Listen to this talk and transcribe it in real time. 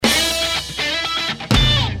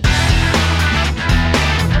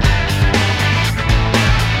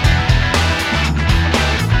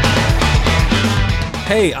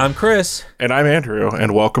Hey, I'm Chris. And I'm Andrew,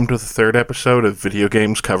 and welcome to the third episode of Video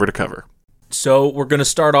Games Cover to Cover. So we're going to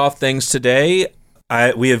start off things today.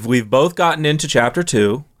 We've both gotten into Chapter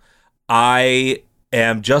 2. I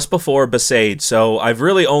am just before Besaid, so I've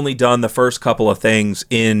really only done the first couple of things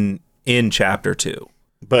in Chapter 2.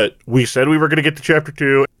 But we said we were going to get to Chapter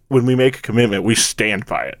 2. When we make a commitment, we stand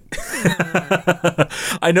by it.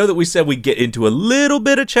 I know that we said we'd get into a little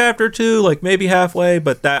bit of Chapter 2, like maybe halfway,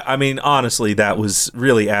 but honestly, that was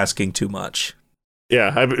really asking too much.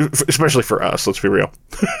 Yeah, especially for us, let's be real.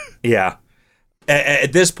 Yeah.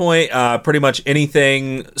 At this point, pretty much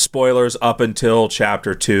anything spoilers up until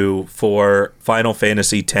Chapter 2 for Final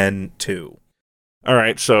Fantasy X-2. All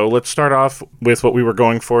right, so let's start off with what we were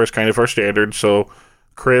going for as kind of our standard. So,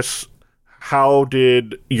 Chris, how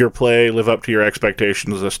did your play live up to your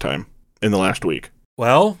expectations this time in the last week?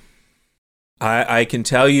 Well, I can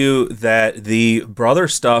tell you that the brother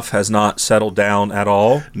stuff has not settled down at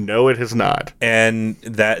all. No, it has not. And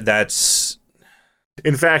that's...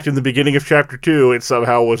 In fact, in the beginning of Chapter 2, it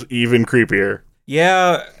somehow was even creepier.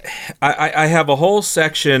 Yeah, I have a whole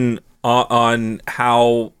section on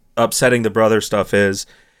how upsetting the brother stuff is.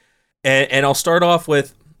 And I'll start off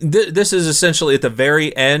with... This is essentially at the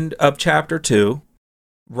very end of Chapter 2,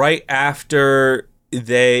 right after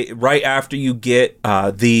you get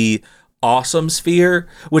the Awesome Sphere,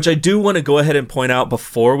 which I do want to go ahead and point out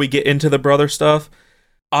before we get into the brother stuff.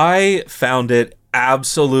 I found it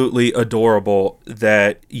absolutely adorable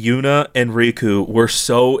that Yuna and Riku were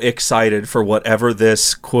so excited for whatever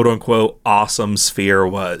this quote-unquote Awesome Sphere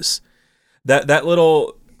was. That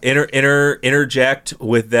little... interject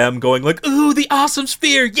with them going like, ooh, the Awesome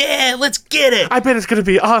Sphere, yeah, let's get it. I bet it's going to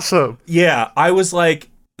be awesome. Yeah, I was like,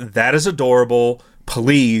 that is adorable.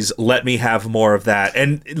 Please let me have more of that.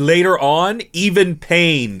 And later on, even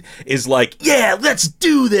Pain is like, yeah, let's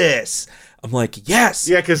do this. I'm like, yes,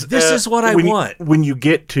 yeah, because this is what I want. When you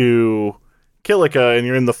get to Kilika and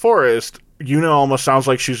you're in the forest, Yuna almost sounds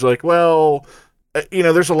like she's like, well,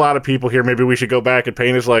 there's a lot of people here. Maybe we should go back. And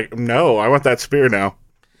Pain is like, no, I want that spear now.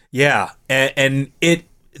 Yeah, and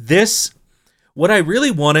what I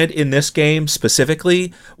really wanted in this game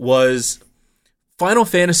specifically was Final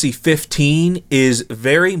Fantasy 15 is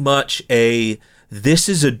very much this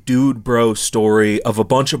is a dude bro story of a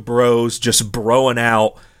bunch of bros just broing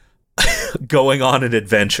out, going on an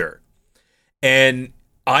adventure. And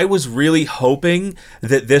I was really hoping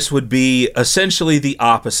that this would be essentially the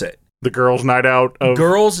opposite. The girls' night out.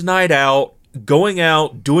 Girls' night out. Going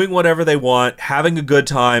out, doing whatever they want, having a good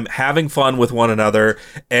time, having fun with one another,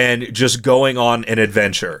 and just going on an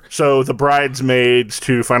adventure. So the bridesmaids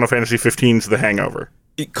to Final Fantasy 15's The Hangover.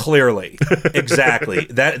 Clearly. Exactly.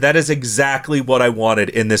 That is exactly what I wanted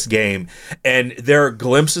in this game. And there are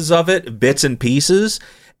glimpses of it, bits and pieces,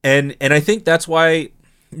 and I think that's why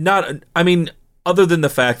other than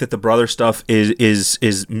the fact that the brother stuff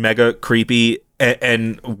is mega creepy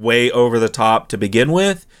and way over the top to begin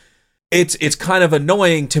with, It's kind of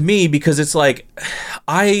annoying to me because it's like,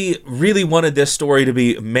 I really wanted this story to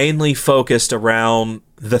be mainly focused around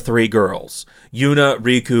the three girls, Yuna,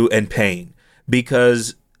 Riku, and Pain,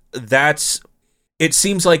 because it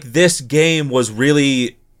seems like this game was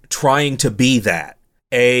really trying to be that.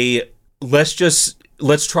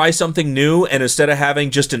 Let's try something new, and instead of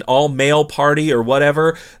having just an all-male party or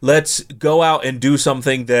whatever, let's go out and do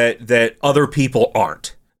something that other people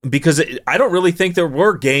aren't. Because I don't really think there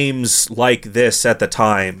were games like this at the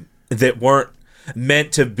time that weren't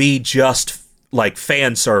meant to be just like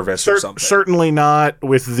fan service or something. Certainly not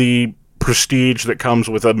with the prestige that comes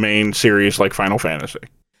with a main series like Final Fantasy.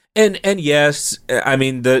 And yes, I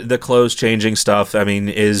mean the clothes changing stuff,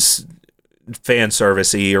 is fan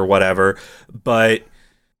servicey or whatever, but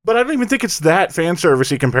I don't even think it's that fan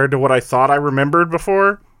servicey compared to what I thought I remembered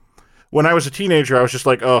before. When I was a teenager, I was just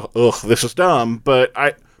like, oh, this is dumb, but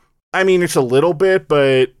I mean, it's a little bit,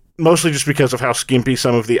 but mostly just because of how skimpy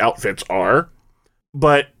some of the outfits are.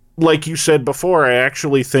 But like you said before, I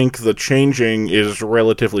actually think the changing is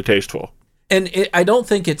relatively tasteful. And I don't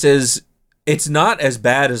think it's not as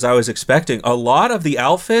bad as I was expecting. A lot of the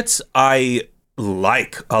outfits I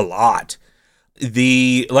like a lot.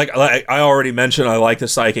 Like I already mentioned, I like the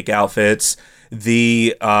psychic outfits.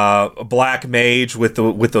 The black mage with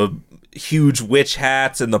the huge witch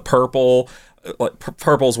hats and the purple.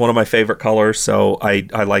 Purple is one of my favorite colors, so I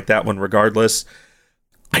like that one regardless.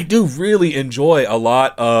 I do really enjoy a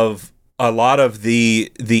lot of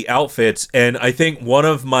the outfits, and I think one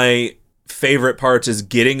of my favorite parts is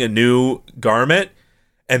getting a new garment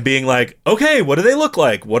and being like, okay, what do they look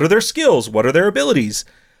like? What are their skills? What are their abilities?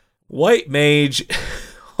 White mage,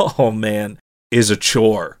 oh man, is a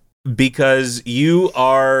chore. because you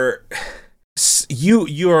are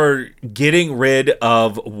getting rid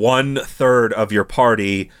of 1/3 of your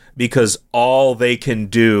party because all they can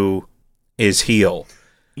do is heal.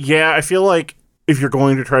 Yeah, I feel like if you're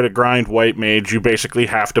going to try to grind White Mage, you basically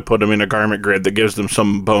have to put them in a garment grid that gives them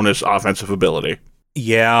some bonus offensive ability.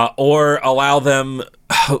 Yeah, or allow them...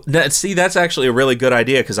 See, that's actually a really good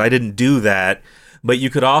idea, because I didn't do that. But you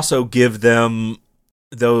could also give them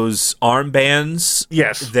those armbands.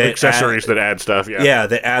 Yes, accessories that add stuff, yeah. Yeah,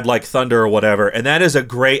 that add, like, thunder or whatever. And that is a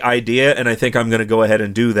great idea, and I think I'm going to go ahead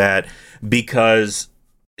and do that, because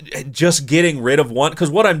just getting rid of one... Because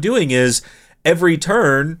what I'm doing is, every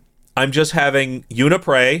turn, I'm just having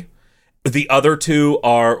Uniprey. The other two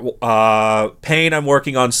are Pain. I'm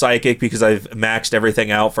working on Psychic because I've maxed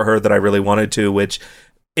everything out for her that I really wanted to, which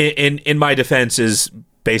in my defense is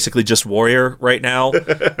basically just Warrior right now.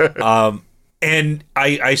 And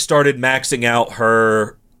I started maxing out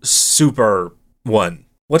her super one.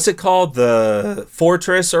 What's it called? The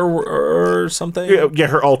Fortress or something? Yeah,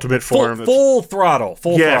 her ultimate form. Full throttle.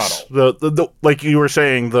 Yes, the like you were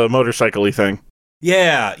saying, the motorcycle-y thing.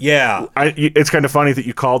 Yeah. It's kind of funny that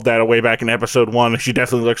you called that way back in episode 1. She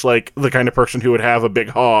definitely looks like the kind of person who would have a big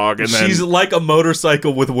hog. And she's like a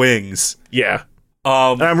motorcycle with wings. Yeah.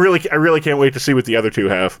 And I really can't wait to see what the other two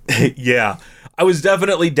have. Yeah. I was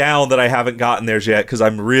definitely down that I haven't gotten theirs yet, because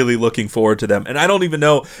I'm really looking forward to them. And I don't even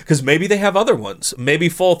know, because maybe they have other ones. Maybe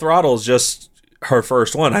Full Throttle is just her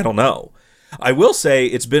first one. I don't know. I will say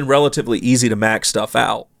it's been relatively easy to max stuff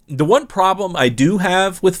out. The one problem I do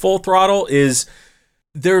have with Full Throttle is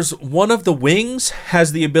there's one of the wings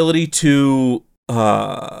has the ability to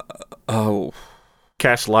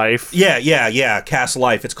cast life. Yeah, cast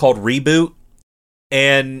life. It's called Reboot.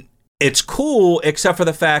 And it's cool, except for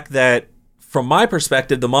the fact that, from my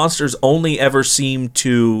perspective, the monsters only ever seem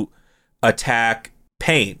to attack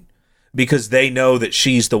Pain, because they know that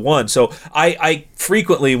she's the one. So I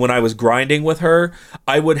frequently, when I was grinding with her,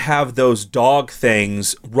 I would have those dog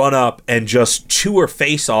things run up and just chew her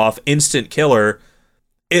face off, instant killer.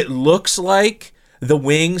 It looks like the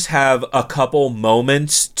wings have a couple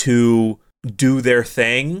moments to do their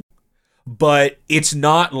thing, but it's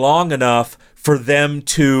not long enough for them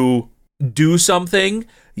to do something,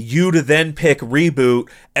 you to then pick Reboot,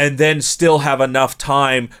 and then still have enough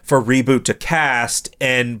time for Reboot to cast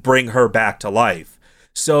and bring her back to life.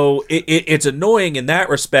 So it's annoying in that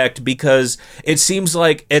respect, because it seems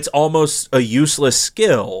like it's almost a useless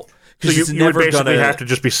skill. So you would basically have to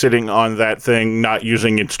just be sitting on that thing, not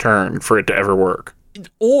using its turn for it to ever work.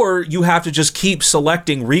 Or you have to just keep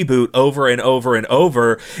selecting Reboot over and over and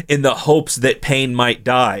over in the hopes that Pain might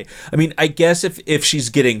die. I mean, I guess if she's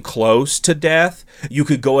getting close to death, you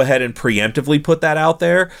could go ahead and preemptively put that out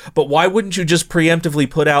there. But why wouldn't you just preemptively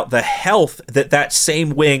put out the health that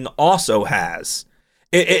same wing also has?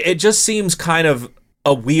 It just seems kind of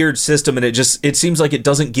a weird system, and it seems like it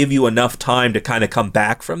doesn't give you enough time to kind of come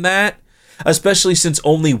back from that, especially since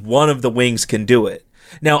only one of the wings can do it.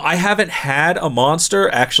 Now, I haven't had a monster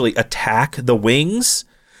actually attack the wings,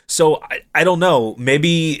 so I don't know.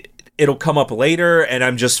 Maybe it'll come up later, and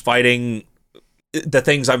I'm just fighting... The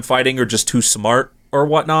things I'm fighting are just too smart or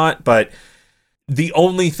whatnot, but the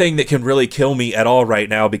only thing that can really kill me at all right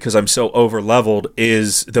now, because I'm so over-leveled,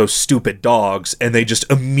 is those stupid dogs, and they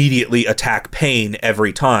just immediately attack Pain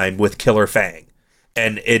every time with Killer Fang,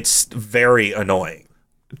 and it's very annoying.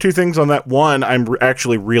 Two things on that. One, I'm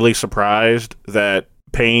actually really surprised that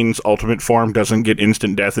Pain's ultimate form doesn't get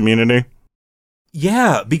instant death immunity.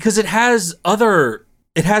 Yeah, because it has other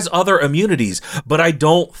immunities, but I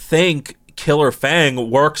don't think Killer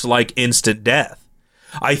Fang works like instant death.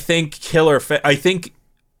 I think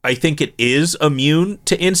I think it is immune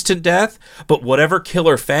to instant death, but whatever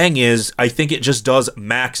Killer Fang is, I think it just does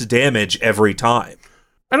max damage every time.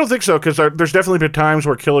 I don't think so, because there's definitely been times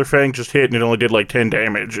where Killer Fang just hit and it only did like 10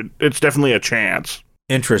 damage. It's definitely a chance.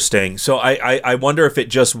 Interesting. So I wonder if it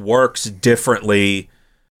just works differently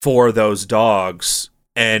for those dogs,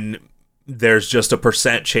 and there's just a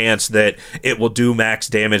 % chance that it will do max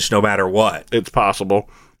damage no matter what. It's possible.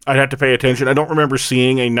 I'd have to pay attention. I don't remember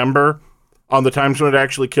seeing a number on the times when it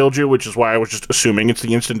actually killed you, which is why I was just assuming it's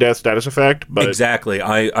the instant death status effect. But exactly.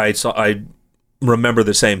 I remember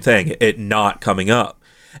the same thing, it not coming up.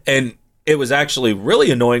 And it was actually really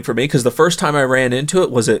annoying for me, because the first time I ran into it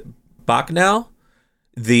was at Bacchanal,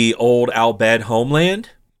 the old Al Bhed homeland.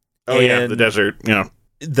 Oh, yeah, the desert, yeah.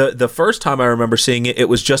 The first time I remember seeing it, it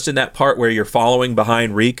was just in that part where you're following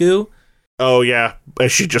behind Riku. Oh, yeah,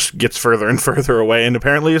 as she just gets further and further away and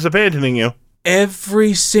apparently is abandoning you.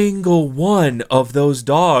 every single one of those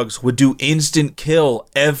dogs would do instant kill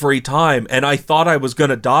every time, and I thought I was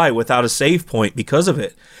going to die without a save point because of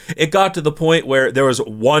it. It got to the point where there was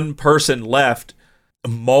one person left,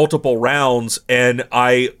 multiple rounds, and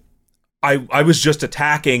I was just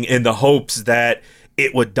attacking in the hopes that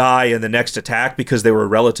it would die in the next attack because they were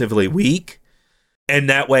relatively weak. And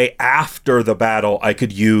that way, after the battle, I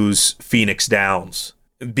could use Phoenix Downs.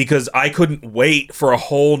 Because I couldn't wait for a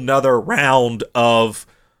whole nother round of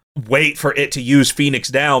wait for it to use Phoenix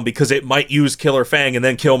Down because it might use Killer Fang and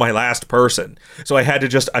then kill my last person. So I had to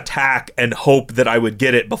just attack and hope that I would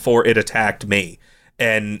get it before it attacked me.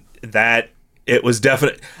 And that, it was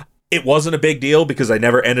definite. It wasn't a big deal because I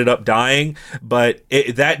never ended up dying, but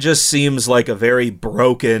that just seems like a very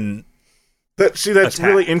broken That's attack.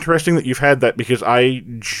 really interesting that you've had that, because I've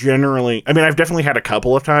definitely had a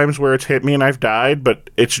couple of times where it's hit me and I've died, but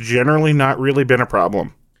it's generally not really been a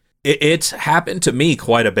problem. It's happened to me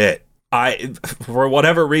quite a bit. For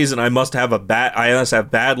whatever reason, I must have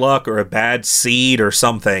bad luck or a bad seed or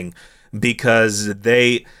something, because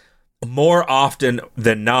they, more often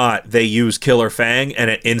than not, they use Killer Fang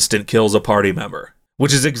and it instant kills a party member,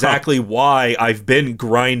 which is exactly why I've been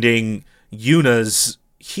grinding Yuna's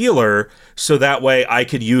healer, so that way I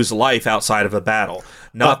could use life outside of a battle.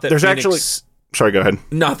 Sorry, go ahead.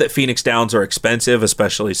 Not that Phoenix Downs are expensive,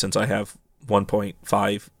 especially since I have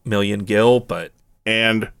 1.5 million gil, but...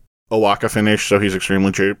 And Owaka finish, so he's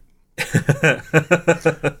extremely cheap.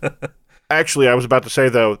 Actually, I was about to say,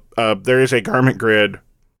 though, there is a garment grid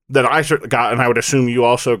that I certainly got, and I would assume you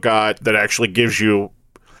also got, that actually gives you...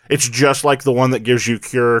 It's just like the one that gives you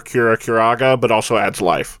Curaga, but also adds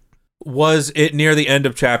life. Was it near the end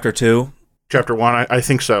of Chapter 2? Chapter 1, I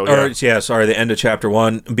think so, yeah. The end of Chapter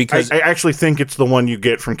 1, because... I actually think it's the one you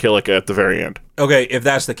get from Kilika at the very end. Okay, if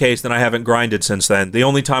that's the case, then I haven't grinded since then. The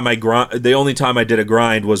only time I did a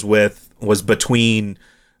grind was between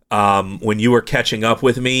when you were catching up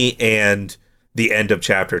with me and the end of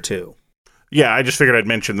Chapter 2. Yeah, I just figured I'd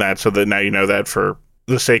mention that so that now you know that, for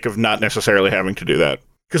the sake of not necessarily having to do that.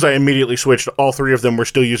 Because I immediately switched. All three of them were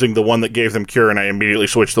still using the one that gave them cure, and I immediately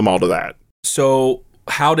switched them all to that. So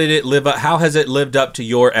how did it live up? How has it lived up to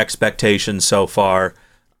your expectations so far?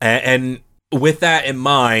 And with that in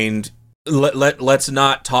mind, let's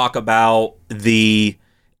not talk about the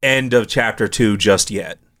end of Chapter 2 just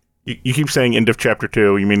yet. You keep saying end of Chapter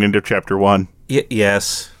 2. You mean end of Chapter 1?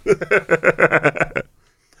 Yes.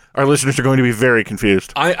 Our listeners are going to be very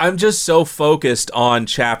confused. I'm just so focused on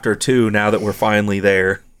Chapter 2 now that we're finally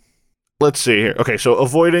there. Let's see here. Okay, so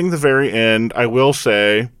avoiding the very end, I will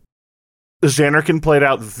say Zanarkand played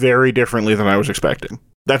out very differently than I was expecting.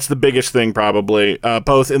 That's the biggest thing, probably,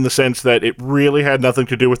 both in the sense that it really had nothing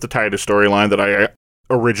to do with the Titus storyline that I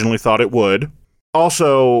originally thought it would.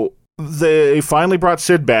 Also, they finally brought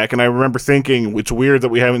Cid back, and I remember thinking, it's weird that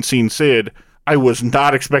we haven't seen Cid. I was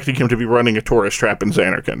not expecting him to be running a tourist trap in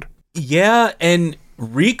Zanarkand. Yeah, and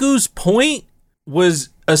Riku's point was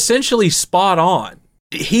essentially spot on.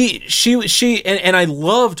 She, and I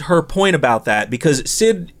loved her point about that, because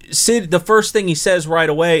Cid, the first thing he says right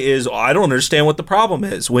away is, I don't understand what the problem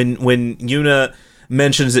is, when Yuna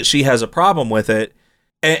mentions that she has a problem with it.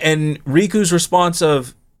 And Riku's response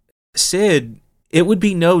of, Cid, it would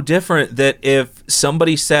be no different that if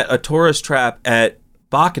somebody set a tourist trap at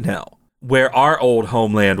Bacchanal, where our old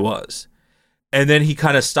homeland was. And then he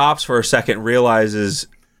kind of stops for a second, realizes,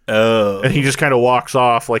 oh. And he just kind of walks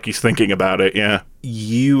off like he's thinking about it, yeah.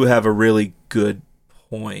 You have a really good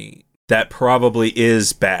point. That probably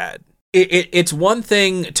is bad. It's one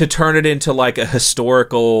thing to turn it into like a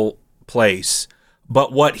historical place,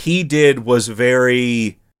 but what he did was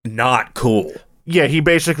very not cool. Yeah, he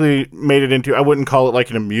basically made it into, I wouldn't call it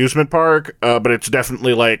like an amusement park, but it's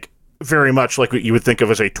definitely like very much like what you would think of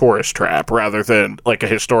as a tourist trap rather than like a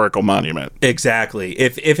historical monument. Exactly.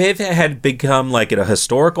 If it had become like a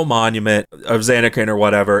historical monument of Zanarkand or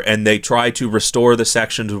whatever, and they try to restore the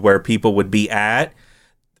sections where people would be at,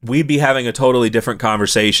 we'd be having a totally different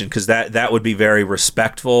conversation, because that would be very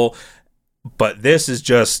respectful. But this is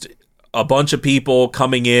just a bunch of people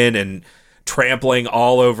coming in and trampling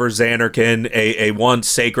all over Zanarkand, a once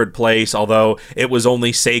sacred place, although it was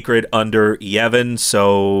only sacred under Yevon,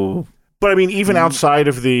 so... But I mean, even outside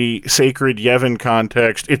of the sacred Yevon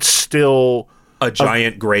context, it's still... a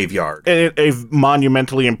giant graveyard. A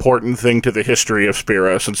monumentally important thing to the history of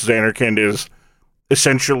Spira, since Zanarkand is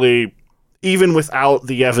essentially, even without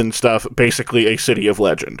the Yevon stuff, basically a city of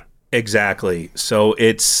legend. Exactly. So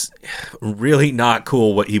it's really not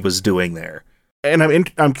cool what he was doing there. And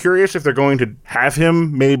I'm curious if they're going to have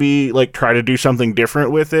him maybe like try to do something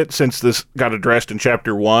different with it, since this got addressed in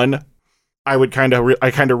Chapter 1. I kind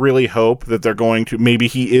of really hope that they're going to, maybe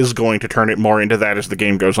he is going to turn it more into that as the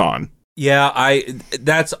game goes on. Yeah,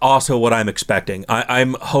 that's also what I'm expecting.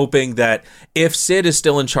 I'm hoping that if Sid is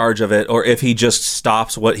still in charge of it, or if he just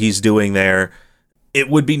stops what he's doing there, it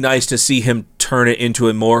would be nice to see him turn it into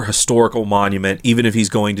a more historical monument, even if he's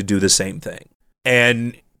going to do the same thing.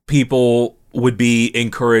 And people would be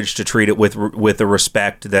encouraged to treat it with the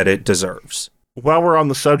respect that it deserves. While we're on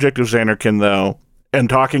the subject of Xanarkin, though, and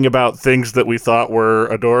talking about things that we thought were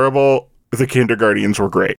adorable, the Kinderguardians were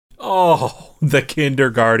great. Oh, the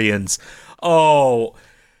Kinderguardians. Oh,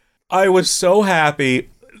 I was so happy.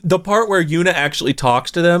 The part where Yuna actually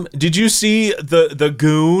talks to them, did you see the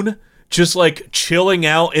goon just like chilling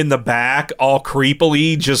out in the back, all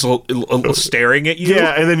creepily, just staring at you?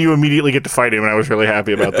 Yeah, and then you immediately get to fight him, and I was really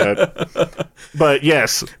happy about that. But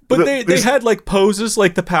yes. But they had like poses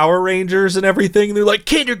like the Power Rangers and everything. They're like,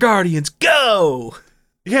 Kinderguardians, go!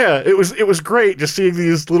 Yeah, it was great just seeing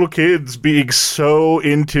these little kids being so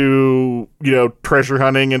into, treasure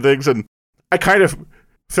hunting and things, and I kind of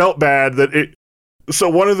felt bad that so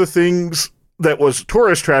one of the things that was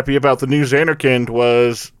tourist trappy about the new Xanarkin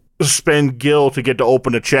was spend gil to get to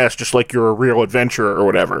open a chest just like you're a real adventurer or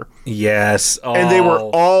whatever. Yes. Oh. And they were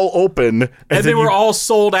all open. And they were all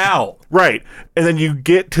sold out. Right. And then you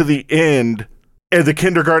get to the end, and the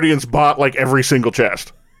Kinderguardians bought like every single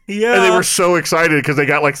chest. Yeah. And they were so excited because they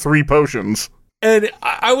got like 3 potions. And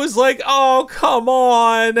I was like, oh, come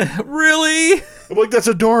on. Really? I'm like, that's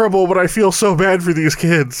adorable, but I feel so bad for these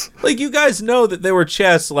kids. Like, you guys know that there were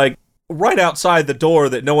chests, like, right outside the door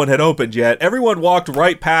that no one had opened yet. Everyone walked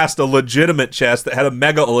right past a legitimate chest that had a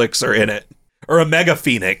mega elixir in it. Or a mega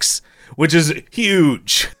phoenix, which is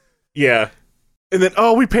huge. Yeah. And then,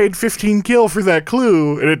 we paid 15 gil for that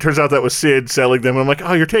clue. And it turns out that was Sid selling them. I'm like,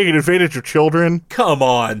 you're taking advantage of children. Come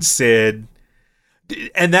on, Sid.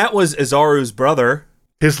 And that was Azaru's brother.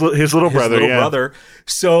 His little brother.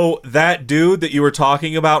 So that dude that you were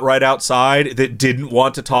talking about right outside that didn't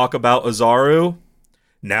want to talk about Azaru,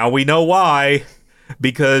 now we know why.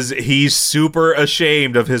 Because he's super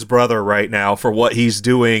ashamed of his brother right now for what he's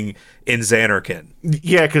doing in Xanarkin.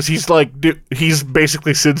 Yeah, because he's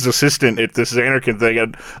basically Sid's assistant at this Xanarkin thing,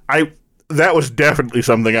 and that was definitely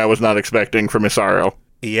something I was not expecting from Isaro.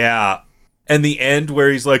 Yeah. And the end where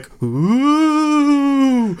he's like,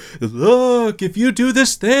 ooh, look, if you do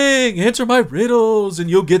this thing, answer my riddles and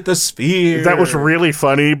you'll get the sphere. That was really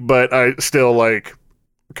funny, but I still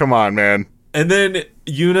come on, man. And then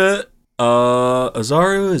Yuna,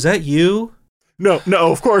 Azaru, is that you? No,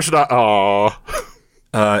 of course not.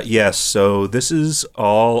 Aww. Yes, so this is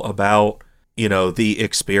all about, the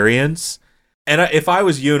experience. And if I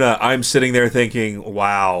was Yuna, I'm sitting there thinking,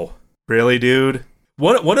 wow, really, dude?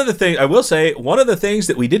 One of the things, I will say, one of the things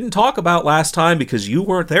that we didn't talk about last time because you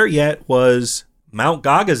weren't there yet was Mount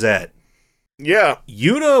Gagazet. Yeah.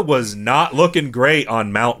 Yuna was not looking great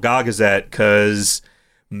on Mount Gagazet because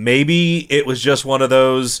maybe it was just one of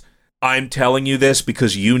those, I'm telling you this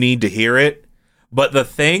because you need to hear it. But the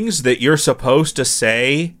things that you're supposed to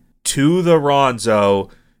say to the Ronso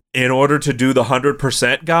in order to do the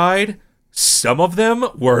 100% guide, some of them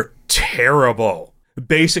were terrible.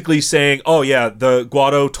 Basically saying, oh yeah, the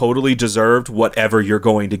Guado totally deserved whatever you're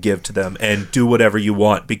going to give to them and do whatever you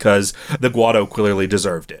want because the Guado clearly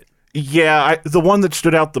deserved it. Yeah, the one that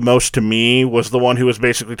stood out the most to me was the one who was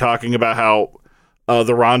basically talking about how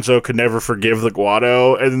the Ronso could never forgive the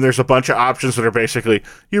Guado, and then there's a bunch of options that are basically,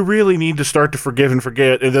 you really need to start to forgive and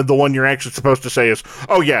forget, and then the one you're actually supposed to say is,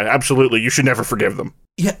 oh yeah, absolutely, you should never forgive them.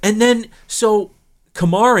 Yeah, and then, so,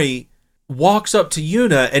 Kimahri walks up to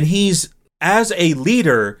Yuna, and he's, as a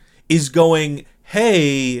leader, is going,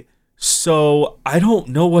 hey, so, I don't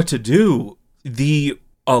know what to do.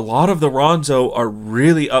 A lot of the Ronso are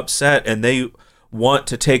really upset, and they want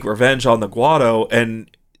to take revenge on the Guado, and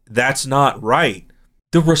that's not right.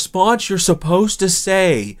 The response you're supposed to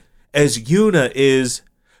say as Yuna is,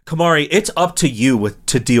 Kimahri, it's up to you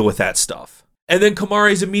to deal with that stuff. And then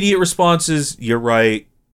Kamari's immediate response is, you're right,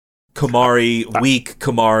 Kimahri, weak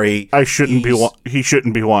Kimahri. He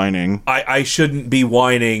shouldn't be whining. I shouldn't be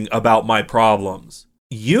whining about my problems.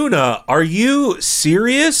 Yuna, are you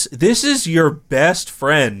serious? This is your best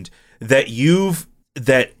friend that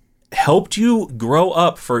helped you grow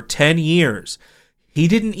up for 10 years. He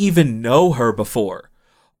didn't even know her before.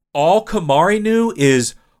 All Kimahri knew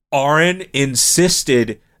is Auron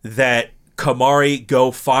insisted that Kimahri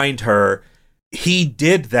go find her. He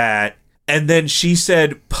did that, and then she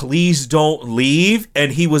said, please don't leave,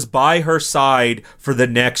 and he was by her side for the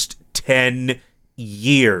next 10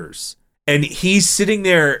 years. And he's sitting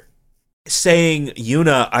there saying,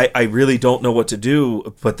 Yuna, I really don't know what to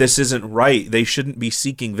do, but this isn't right. They shouldn't be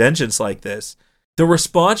seeking vengeance like this. The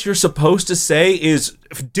response you're supposed to say is,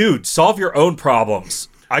 dude, solve your own problems.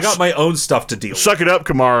 I got my own stuff to deal with. Suck it up,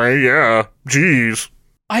 Kimahri. Yeah. Jeez.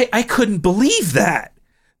 I couldn't believe that.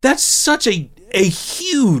 That's such a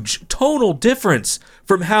huge tonal difference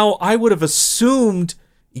from how I would have assumed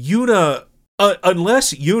Yuna,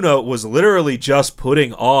 unless Yuna was literally just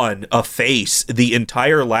putting on a face the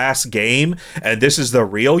entire last game, and this is the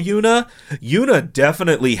real Yuna. Yuna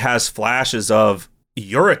definitely has flashes of,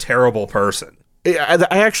 you're a terrible person. I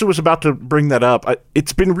actually was about to bring that up.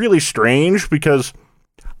 It's been really strange because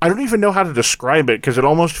I don't even know how to describe it, because it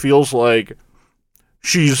almost feels like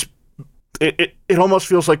it almost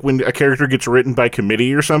feels like when a character gets written by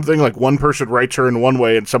committee or something, like one person writes her in one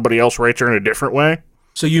way and somebody else writes her in a different way.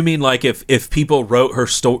 So you mean like if people wrote her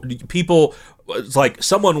story, like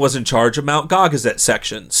someone was in charge of Mount Gagazet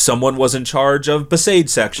sections, someone was in charge of Besaid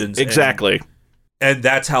sections. Exactly. And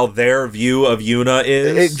that's how their view of Yuna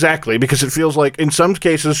is? Exactly, because it feels like in some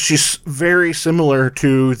cases she's very similar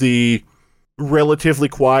to the relatively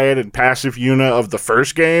quiet and passive Yuna of the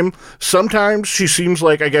first game. Sometimes she seems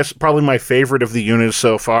like, I guess, probably my favorite of the Yunas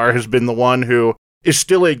so far has been the one who is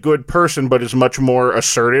still a good person, but is much more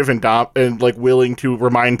assertive and like willing to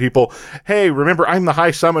remind people, hey, remember, I'm the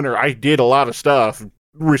High Summoner. I did a lot of stuff.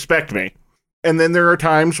 Respect me. And then there are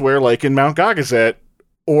times where, like in Mount Gagazet,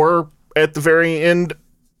 or at the very end,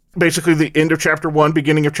 basically the end of Chapter 1,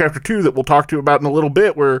 beginning of Chapter 2, that we'll talk to about in a little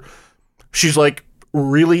bit, where she's like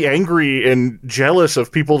really angry and jealous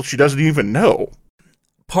of people she doesn't even know.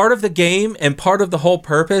 Part of the game and part of the whole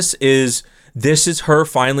purpose is this is her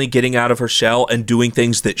finally getting out of her shell and doing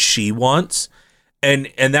things that she wants. And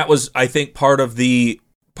that was, I think, part of the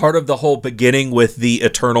whole beginning with the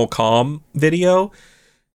Eternal Calm video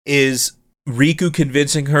is Riku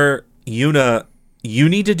convincing her, Yuna, you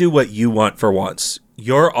need to do what you want for once.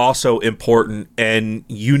 You're also important and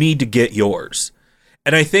you need to get yours.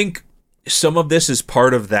 And I think some of this is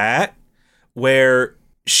part of that, where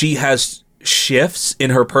she has shifts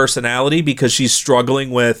in her personality because she's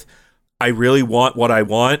struggling with, I really want what I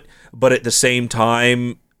want, but at the same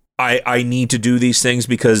time, I need to do these things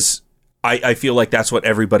because I feel like that's what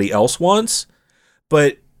everybody else wants.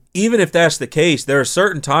 But even if that's the case, there are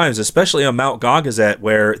certain times, especially on Mount Gagazet,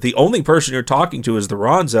 where the only person you're talking to is the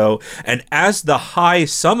Ronso, and as the High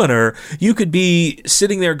Summoner, you could be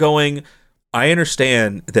sitting there going, I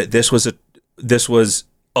understand that this was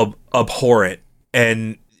abhorrent,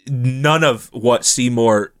 and none of what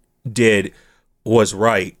Seymour did was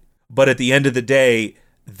right. But at the end of the day,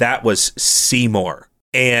 that was Seymour,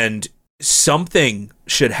 and something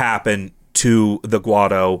should happen to the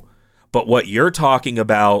Guado. But what you're talking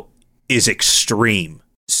about is extreme.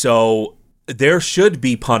 So there should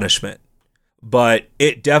be punishment, but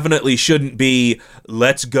it definitely shouldn't be,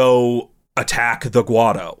 let's go attack the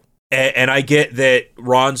Guado. And I get that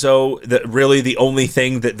Ronso, that really the only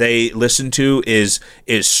thing that they listen to is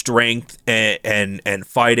strength and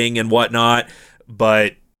fighting and whatnot.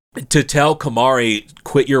 But to tell Kimahri,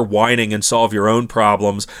 quit your whining and solve your own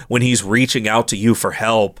problems when he's reaching out to you for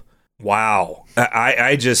help, wow.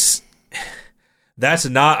 I just, that's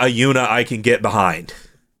not a Yuna I can get behind.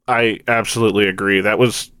 I absolutely agree. That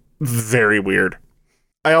was very weird.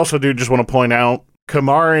 I also do just want to point out,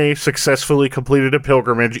 Kimahri successfully completed a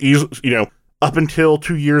pilgrimage, up until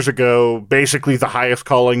 2 years ago. Basically, the highest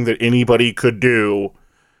calling that anybody could do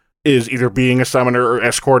is either being a summoner or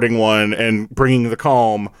escorting one and bringing the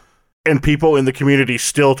calm, and people in the community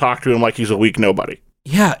still talk to him like he's a weak nobody.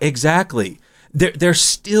 Yeah, exactly. They're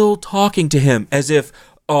still talking to him as if,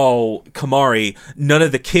 oh, Kimahri, none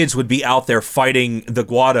of the kids would be out there fighting the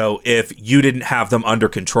Guado if you didn't have them under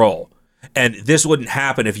control. And this wouldn't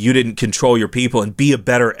happen if you didn't control your people and be a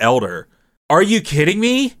better elder. Are you kidding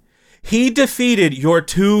me? He defeated your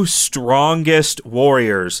two strongest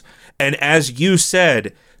warriors, and as you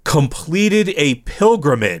said, completed a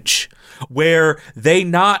pilgrimage where they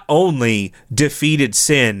not only defeated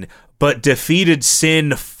sin, but defeated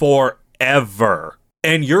sin forever.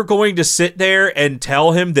 And you're going to sit there and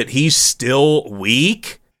tell him that he's still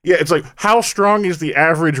weak? Yeah, it's like, how strong is the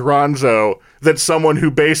average Ronso that someone who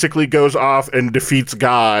basically goes off and defeats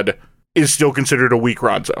God is still considered a weak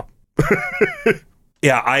Ronso?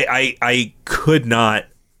 Yeah, I could not.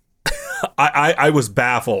 I was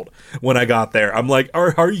baffled when I got there. I'm like,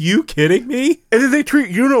 are you kidding me? And then they treat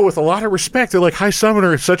Yuno with a lot of respect. They're like, High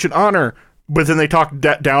Summoner, it's such an honor. But then they talk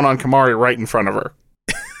down on Kimahri right in front of her.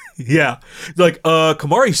 Yeah. Like,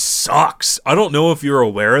 Kamari sucks. I don't know if you're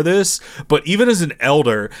aware of this, but even as an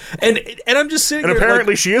elder, and I'm just sitting And here,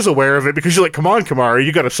 apparently she is aware of it because you're like, come on, Kamari,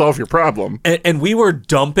 you got to solve your problem. and we were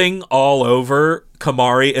dumping all over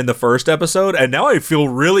Kamari in the first episode, and now I feel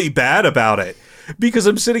really bad about it because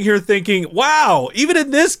I'm sitting here thinking, wow, even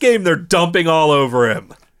in this game, they're dumping all over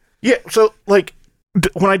him. Yeah, so, like,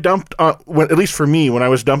 when I dumped on, at least for me, when I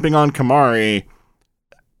was dumping on Kamari,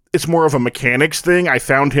 it's more of a mechanics thing. I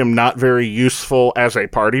found him not very useful as a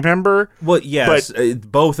party member. Well, yes,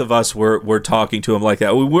 both of us were talking to him like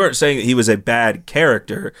that. We weren't saying that he was a bad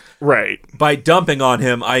character. Right. By dumping on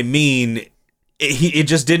him, I mean, it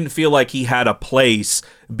just didn't feel like he had a place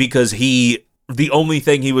because the only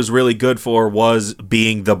thing he was really good for was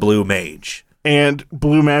being the blue mage. And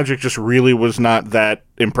blue magic just really was not that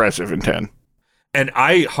impressive in 10. And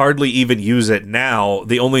I hardly even use it now.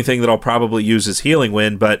 The only thing that I'll probably use is Healing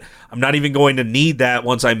Wind, but I'm not even going to need that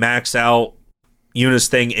once I max out Yuna's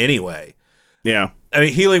thing anyway. Yeah. I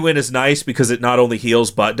mean, Healing Wind is nice because it not only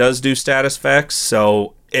heals, but does do status effects,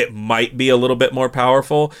 so it might be a little bit more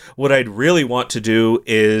powerful. What I'd really want to do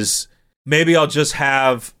is maybe I'll just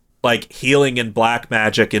have, like, healing and black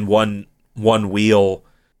magic in one wheel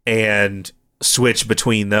and switch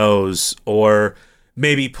between those, or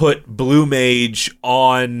maybe put Blue Mage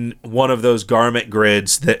on one of those garment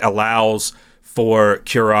grids that allows for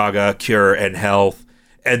Curaga, Cure, and Health,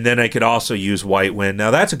 and then I could also use White Wind.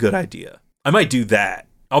 Now, that's a good idea. I might do that.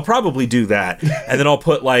 I'll probably do that. And then I'll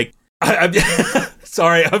put, like...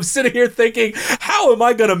 Sorry, I'm sitting here thinking, how am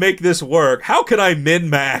I going to make this work? How can I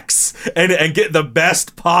min-max and get the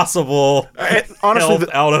best possible honestly, health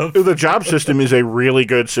out of... The job system is a really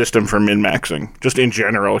good system for min-maxing, just in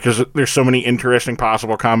general, because there's so many interesting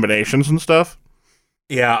possible combinations and stuff.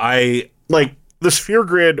 Yeah, Like, the sphere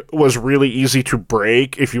grid was really easy to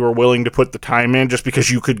break if you were willing to put the time in, just because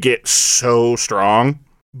you could get so strong.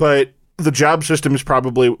 But the job system is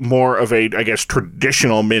probably more of a, I guess,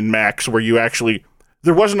 traditional min-max, where you actually...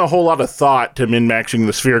 There wasn't a whole lot of thought to min-maxing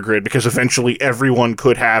the sphere grid, because eventually everyone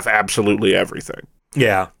could have absolutely everything.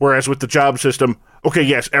 Yeah. Whereas with the job system, okay,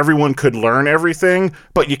 yes, everyone could learn everything,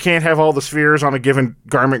 but you can't have all the spheres on a given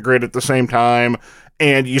garment grid at the same time,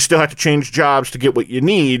 and you still have to change jobs to get what you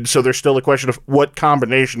need, so there's still a question of what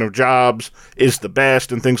combination of jobs is the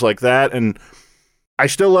best and things like that, and I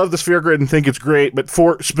still love the sphere grid and think it's great, but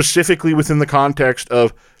for specifically within the context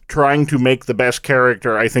of trying to make the best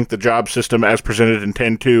character, I think the job system as presented in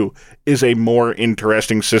 10.2 is a more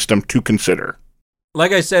interesting system to consider.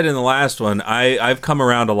 Like I said in the last one, I've come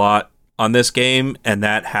around a lot on this game, and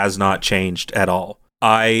that has not changed at all.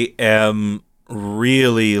 I am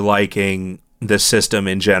really liking the system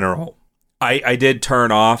in general. I did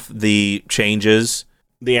turn off the changes.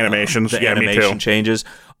 The animations. The yeah, animation me too. changes.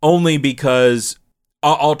 Only because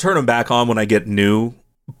I'll turn them back on when I get new,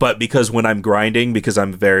 but because when I'm grinding, because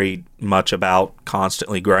I'm very much about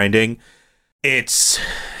constantly grinding, it's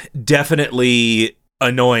definitely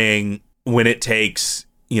annoying when it takes,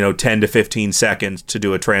 10 to 15 seconds to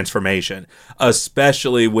do a transformation,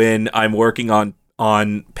 especially when I'm working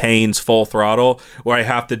on Pain's Full Throttle, where I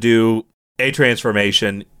have to do a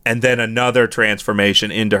transformation and then another transformation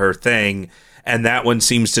into her thing, and that one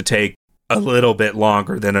seems to take a little bit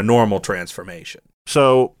longer than a normal transformation.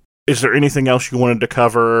 So, is there anything else you wanted to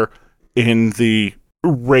cover in the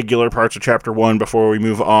regular parts of Chapter 1 before we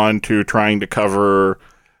move on to trying to cover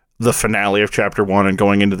the finale of Chapter 1 and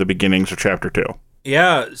going into the beginnings of Chapter 2?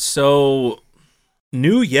 Yeah, so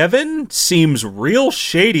New Yevon seems real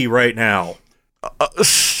shady right now.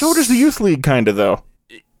 So does the Youth League, kind of, though.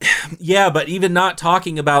 Yeah, but even not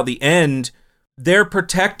talking about the end, they're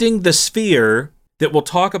protecting the sphere that we'll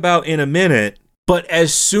talk about in a minute, but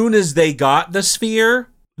as soon as they got the sphere,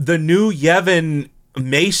 the New Yevon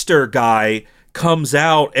Maester guy comes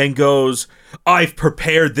out and goes, "I've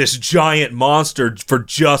prepared this giant monster for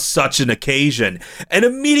just such an occasion," and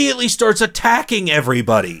immediately starts attacking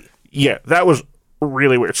everybody. Yeah, that was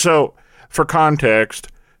really weird. So, for context,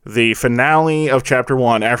 the finale of Chapter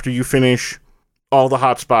 1, after you finish all the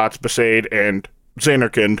hotspots, Besaid and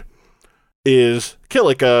Zanarkand, is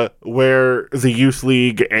Kilika, where the Youth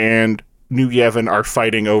League and New Yevon are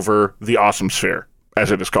fighting over the Awesome Sphere,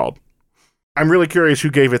 as it is called. I'm really curious who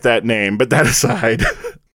gave it that name, but that aside.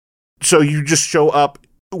 So you just show up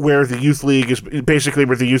where the Youth League is, basically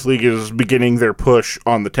where the Youth League is beginning their push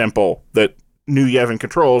on the temple that New Yevon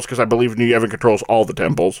controls, because I believe New Yevon controls all the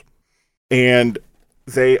temples. And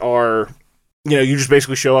they are, you just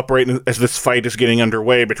basically show up right as this fight is getting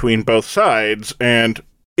underway between both sides, and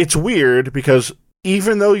it's weird because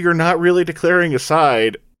even though you're not really declaring a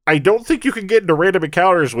side, I don't think you can get into random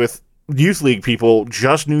encounters with Youth League people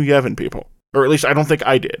just knew Yevon people. Or at least I don't think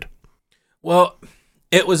I did. Well,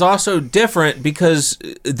 it was also different because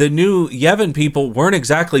the new Yevon people weren't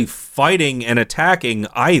exactly fighting and attacking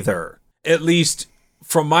either. At least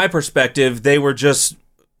from my perspective, they were just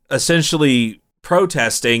essentially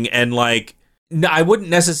protesting and like, I wouldn't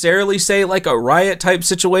necessarily say like a riot type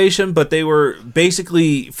situation, but they were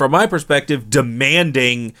basically, from my perspective,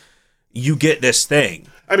 demanding you get this thing.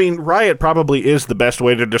 I mean, riot probably is the best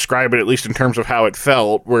way to describe it, at least in terms of how it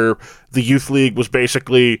felt, where the Youth League was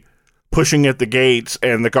basically pushing at the gates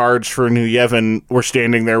and the guards for New Yevon were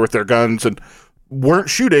standing there with their guns and weren't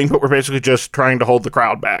shooting, but were basically just trying to hold the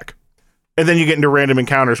crowd back. And then you get into random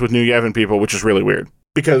encounters with New Yevon people, which is really weird.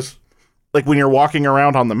 Because, like, when you're walking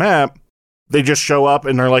around on the map, they just show up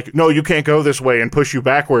and they're like, no, you can't go this way, and push you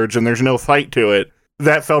backwards, and there's no fight to it.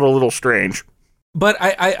 That felt a little strange. But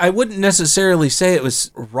I wouldn't necessarily say it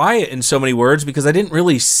was riot in so many words, because I didn't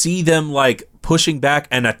really see them, like, pushing back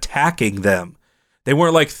and attacking them. They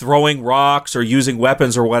weren't, like, throwing rocks or using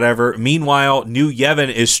weapons or whatever. Meanwhile, New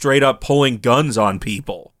Yevon is straight up pulling guns on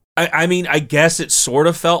people. I mean, I guess it sort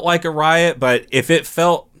of felt like a riot, but if it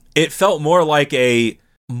felt more like a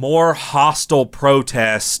more hostile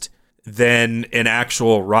protest than an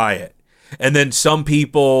actual riot. And then some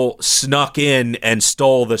people snuck in and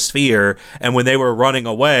stole the sphere, and when they were running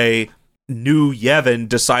away, New Yevon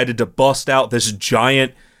decided to bust out this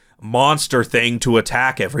giant monster thing to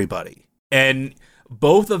attack everybody. And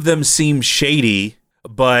both of them seem shady,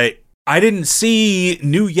 but I didn't see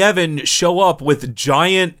New Yevon show up with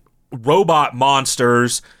giant robot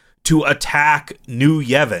monsters to attack New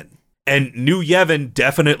Yevon. And New Yevon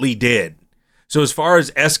definitely did. So as far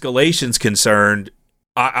as escalation's concerned,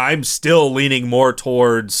 I'm still leaning more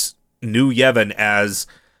towards New Yevon as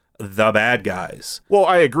the bad guys. Well,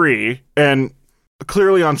 I agree. And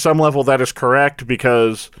clearly on some level that is correct,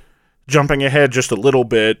 because jumping ahead just a little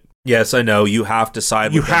bit. Yes, I know. You have to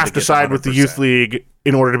side with the Youth League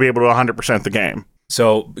in order to be able to 100% the game.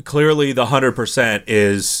 So clearly the 100%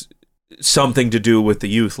 is something to do with the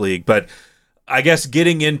Youth League. But I guess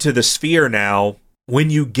getting into the sphere now, when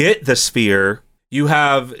you get the sphere, you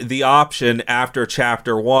have the option after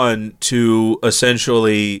chapter 1 to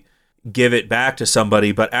essentially give it back to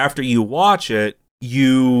somebody. But after you watch it,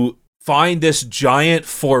 you find this giant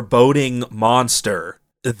foreboding monster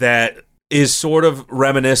that is sort of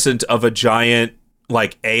reminiscent of a giant,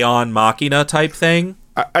 like, Aeon Machina type thing.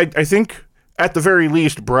 I think, at the very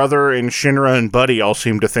least, Brother and Shinra and Buddy all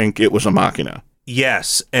seem to think it was a Machina.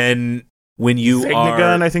 Yes, and when you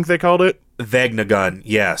Vegnagun, I think they called it? Vegnagun,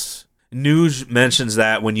 yes. News mentions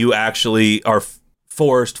that when you actually are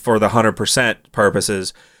forced for the 100%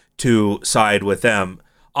 purposes to side with them.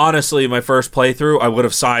 Honestly, my first playthrough, I would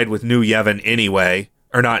have sided with New Yevon anyway.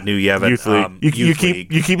 Or not New Yevon. Youth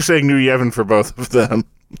League. You keep saying New Yevon for both of them.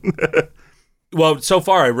 Well, so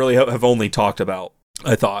far I really have only talked about,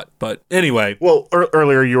 I thought. But anyway. Well,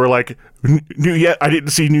 earlier you were like, I didn't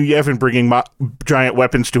see New Yevon bringing giant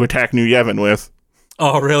weapons to attack New Yevon with.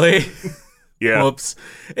 Oh, really? Yeah. Whoops.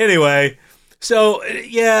 Anyway, so,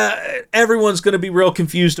 yeah, everyone's going to be real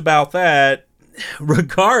confused about that.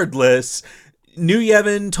 Regardless, New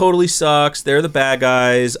Yevon totally sucks. They're the bad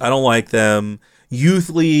guys. I don't like them. Youth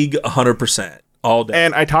League, 100%. All day.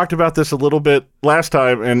 And I talked about this a little bit last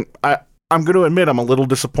time, and I'm going to admit I'm a little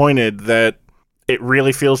disappointed that it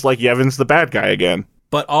really feels like Yevon's the bad guy again.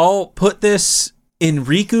 But I'll put this in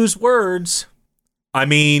Riku's words. I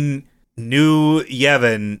mean, New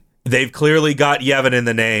Yevon, they've clearly got Yevon in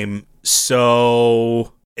the name,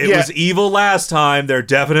 so it was evil last time. They're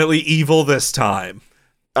definitely evil this time.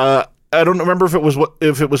 I don't remember if it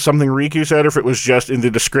was something Riku said or if it was just in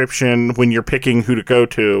the description when you're picking who to go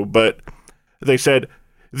to, but they said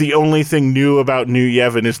the only thing new about New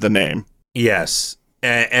Yevon is the name. Yes.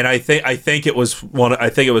 And I think it was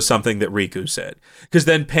something that Riku said. Because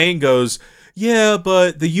then Pain goes, yeah,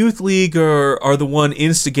 but the Youth League are the one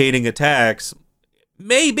instigating attacks.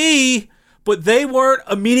 Maybe, but they're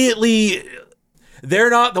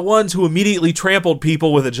not the ones who immediately trampled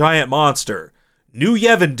people with a giant monster. New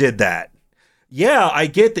Yevon did that. Yeah, I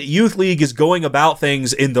get that Youth League is going about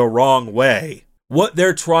things in the wrong way. What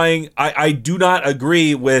they're trying, I do not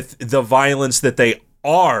agree with the violence that they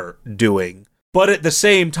are doing. But at the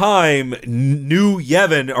same time, New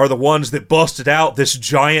Yevon are the ones that busted out this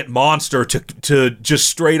giant monster to just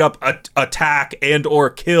straight up attack and or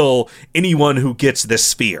kill anyone who gets this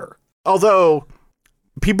sphere. Although,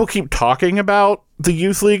 people keep talking about the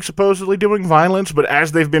Youth League supposedly doing violence, but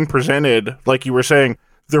as they've been presented, like you were saying,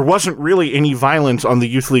 there wasn't really any violence on the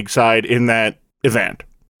Youth League side in that event.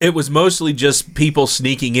 It was mostly just people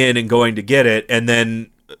sneaking in and going to get it, and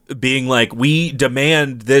then being like, we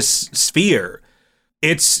demand this sphere.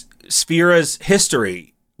 It's Sphera's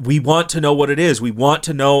history. We want to know what it is. We want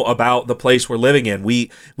to know about the place we're living in. We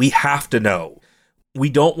have to know. We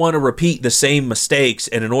don't want to repeat the same mistakes,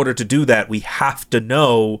 and in order to do that, we have to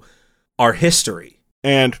know our history.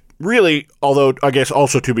 And really, although I guess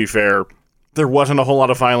also to be fair, there wasn't a whole lot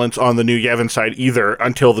of violence on the New Yevon side either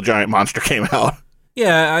until the giant monster came out.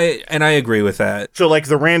 Yeah, I agree with that. So, like,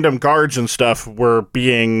 the random guards and stuff were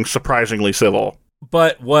being surprisingly civil.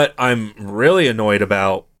 But what I'm really annoyed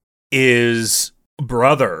about is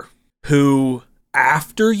Brother, who,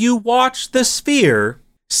 after you watch the sphere,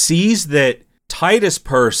 sees that Titus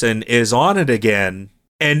person is on it again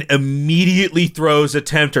and immediately throws a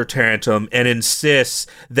temper tantrum and insists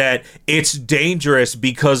that it's dangerous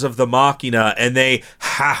because of the Machina and they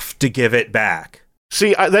have to give it back.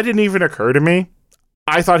 See, that didn't even occur to me.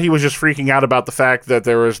 I thought he was just freaking out about the fact that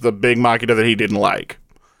there was the big Machina that he didn't like.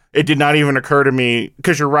 It did not even occur to me,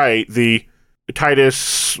 because you're right, the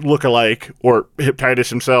Titus lookalike, or Titus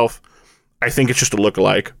himself, I think it's just a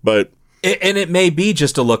lookalike, but... And it may be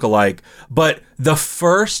just a lookalike, but the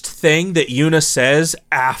first thing that Yuna says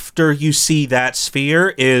after you see that sphere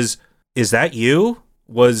is that you?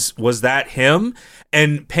 Was that him?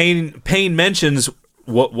 And Pain mentions,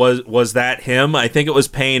 what was that him? I think it was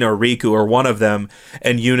Pain or Riku or one of them,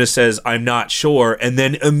 and Yuna says, I'm not sure, and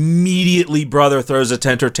then immediately Brother throws a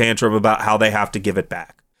temper tantrum about how they have to give it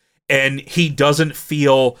back. And he doesn't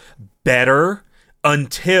feel better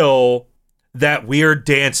until that weird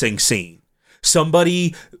dancing scene.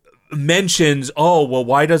 Somebody mentions, oh, well,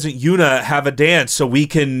 why doesn't Yuna have a dance so we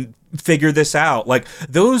can figure this out? Like,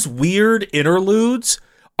 those weird interludes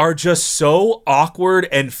are just so awkward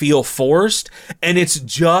and feel forced, and it's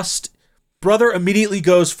just, Brother immediately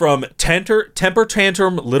goes from temper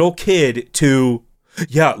tantrum little kid to,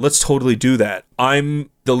 yeah, let's totally do that. I'm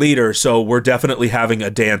the leader, so we're definitely having a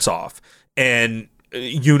dance off, and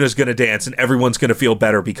Yuna's gonna dance, and everyone's gonna feel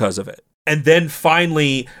better because of it. And then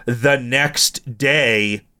finally, the next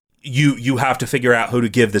day, you have to figure out who to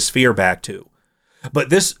give the sphere back to.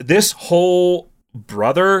 But this whole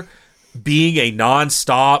Brother being a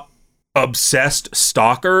non-stop obsessed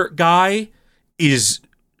stalker guy is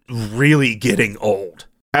really getting old.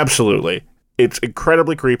 Absolutely. It's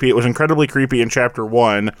incredibly creepy. It was incredibly creepy in chapter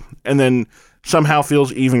 1, and then somehow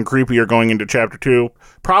feels even creepier going into chapter 2,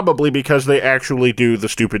 probably because they actually do the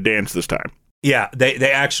stupid dance this time. Yeah,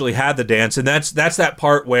 they actually had the dance, and that's that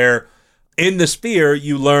part where in the sphere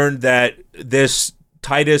you learn that this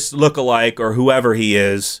Titus lookalike, or whoever he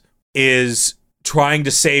is trying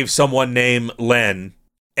to save someone named Len.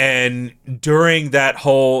 And during that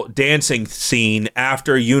whole dancing scene,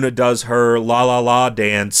 after Yuna does her la la la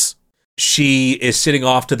dance, she is sitting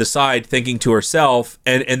off to the side thinking to herself,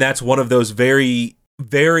 and that's one of those very,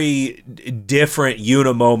 very different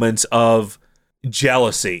Yuna moments of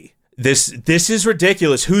jealousy. This is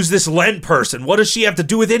ridiculous. Who's this Len person? What does she have to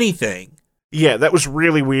do with anything? Yeah, that was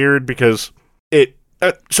really weird because it...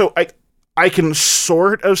 so I can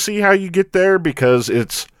sort of see how you get there, because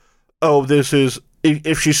it's, oh, this is...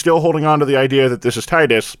 If she's still holding on to the idea that this is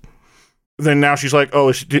Titus, then now she's like, oh,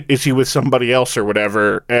 is he with somebody else or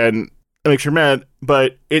whatever? And it makes her mad,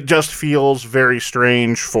 but it just feels very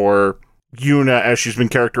strange for Yuna as she's been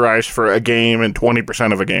characterized for a game and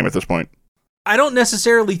 20% of a game at this point. I don't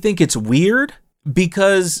necessarily think it's weird,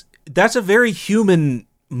 because that's a very human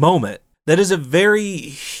moment. That is a very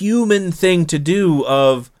human thing to do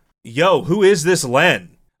of, yo, who is this Len?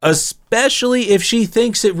 Especially if she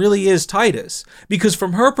thinks it really is Titus. Because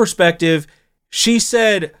from her perspective, she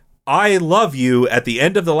said, I love you at the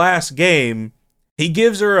end of the last game. He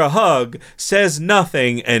gives her a hug, says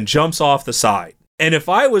nothing, and jumps off the side. And if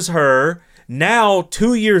I was her, now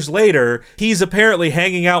 2 years later, he's apparently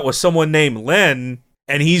hanging out with someone named Len,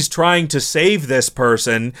 and he's trying to save this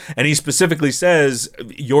person, and he specifically says,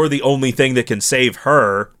 you're the only thing that can save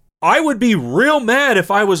her. I would be real mad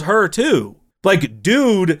if I was her too. Like,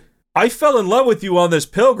 dude, I fell in love with you on this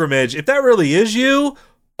pilgrimage. If that really is you,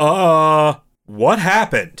 what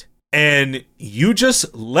happened? And you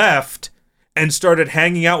just left and started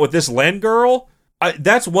hanging out with this Len girl?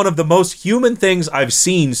 That's one of the most human things I've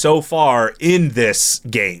seen so far in this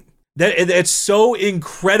game. It's so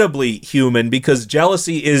incredibly human, because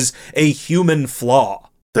jealousy is a human flaw.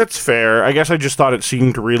 That's fair. I guess I just thought it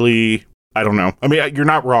seemed really... I don't know. I mean, you're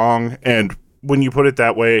not wrong, and when you put it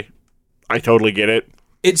that way, I totally get it.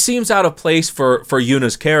 It seems out of place for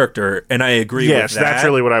Yuna's character, and I agree with that. Yes, that's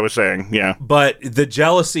really what I was saying, yeah. But the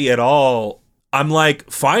jealousy at all, I'm like,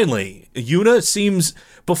 finally. Yuna seems...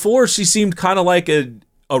 Before, she seemed kind of like a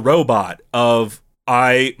robot of,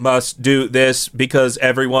 I must do this because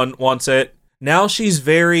everyone wants it. Now she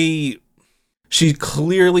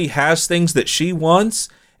clearly has things that she wants,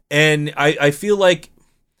 and I feel like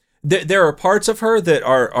there are parts of her that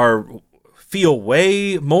are feel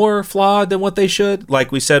way more flawed than what they should,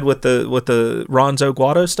 like we said with the Ronzo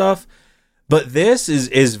Guado stuff. But this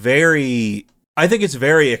is very, I think it's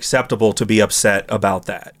very acceptable to be upset about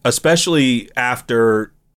that, especially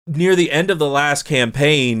after near the end of the last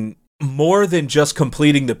campaign. More than just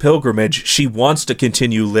completing the pilgrimage, she wants to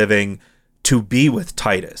continue living to be with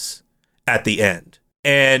Titus at the end.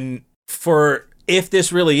 And if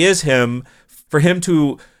this really is him, for him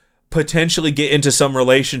to potentially get into some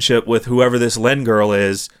relationship with whoever this Len girl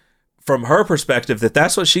is, from her perspective,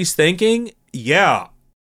 that's what she's thinking, yeah,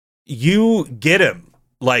 you get him.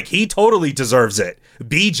 Like, he totally deserves it.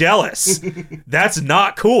 Be jealous. That's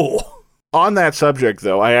not cool. On that subject,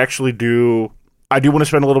 though, I do want to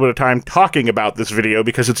spend a little bit of time talking about this video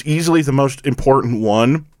because it's easily the most important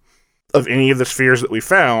one of any of the spheres that we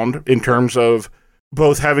found in terms of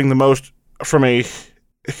both having the most from a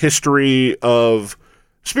history of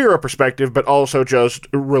Spiro perspective, but also just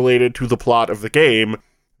related to the plot of the game.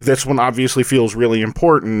 This one obviously feels really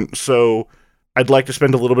important, so I'd like to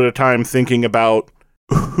spend a little bit of time thinking about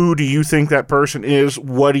who do you think that person is?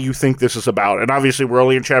 What do you think this is about? And obviously we're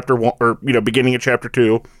only in chapter 1, or beginning of chapter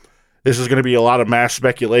 2. This is going to be a lot of mass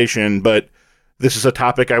speculation, but this is a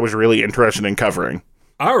topic I was really interested in covering.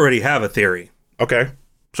 I already have a theory. Okay,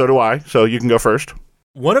 so do I. So you can go first.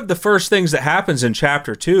 One of the first things that happens in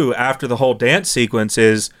chapter 2 after the whole dance sequence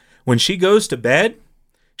is when she goes to bed,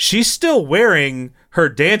 she's still wearing her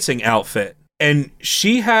dancing outfit. And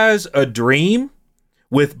she has a dream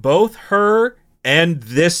with both her and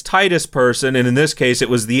this Titus person, and in this case, it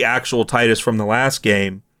was the actual Titus from the last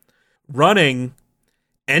game,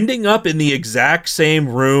 ending up in the exact same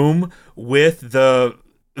room with the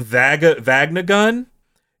Vagna gun,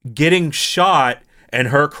 getting shot, and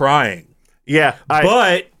her crying. Yeah.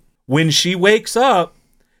 But when she wakes up,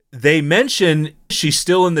 they mention she's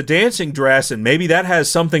still in the dancing dress, and maybe that has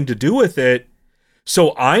something to do with it.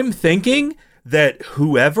 So I'm thinking that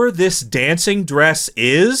whoever this dancing dress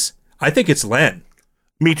is, I think it's Len.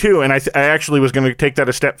 Me too, and I actually was going to take that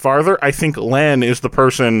a step farther. I think Len is the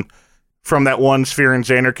person from that one sphere in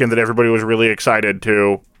Xanarkand that everybody was really excited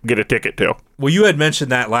to get a ticket to. Well, you had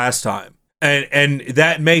mentioned that last time, and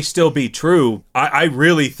that may still be true. I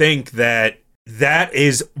really think that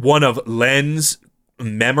is one of Len's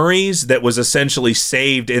memories that was essentially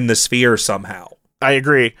saved in the sphere somehow. I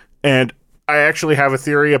agree, and I actually have a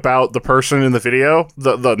theory about the person in the video,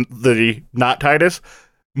 the not Titus.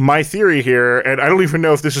 My theory here, and I don't even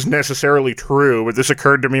know if this is necessarily true, but this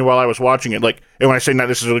occurred to me while I was watching it. Like, and when I say not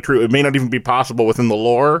necessarily true, it may not even be possible within the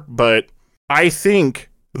lore, but I think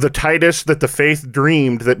the Titus that the Faith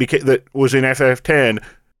dreamed that was in FF10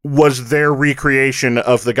 was their recreation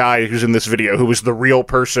of the guy who's in this video, who was the real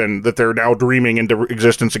person that they're now dreaming into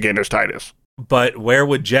existence again as Titus. But where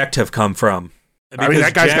would Jecht have come from? Because I mean,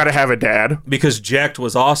 that guy's got to have a dad. Because Jecht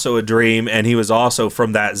was also a dream, and he was also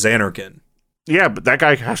from that Xanarkand. Yeah, but that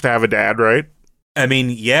guy has to have a dad, right? I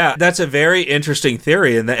mean, yeah, that's a very interesting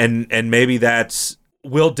theory, and maybe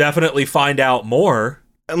we'll definitely find out more.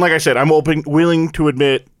 And like I said, I'm willing to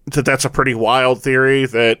admit that that's a pretty wild theory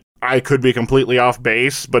that I could be completely off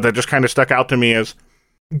base, but that just kind of stuck out to me as,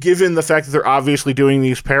 given the fact that they're obviously doing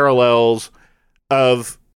these parallels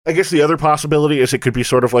of, I guess the other possibility is it could be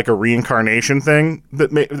sort of like a reincarnation thing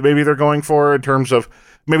that maybe they're going for in terms of,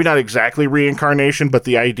 maybe not exactly reincarnation, but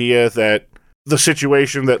the idea that the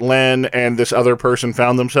situation that Len and this other person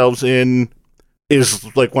found themselves in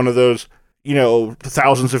is like one of those,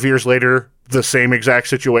 thousands of years later, the same exact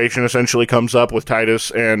situation essentially comes up with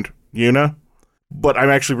Titus and Yuna. But I'm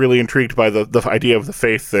actually really intrigued by the idea of the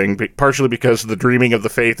Faith thing, partially because the dreaming of the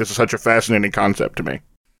Faith is such a fascinating concept to me.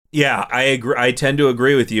 Yeah, I agree. I tend to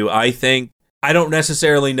agree with you. I think I don't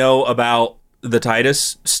necessarily know about the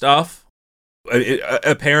Titus stuff.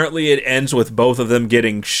 Apparently it ends with both of them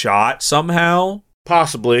getting shot somehow.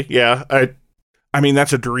 Possibly, yeah. I mean,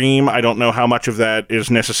 that's a dream. I don't know how much of that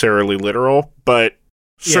is necessarily literal, but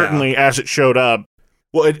certainly as it showed up,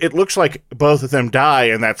 well, it looks like both of them die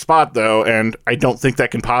in that spot, though, and I don't think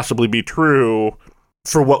that can possibly be true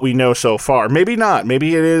for what we know so far. Maybe not.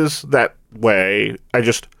 Maybe it is that way.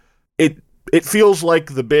 It feels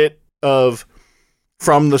like the bit of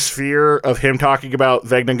from the sphere of him talking about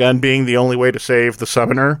Vagna Gun being the only way to save the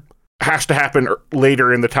summoner has to happen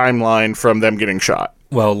later in the timeline from them getting shot.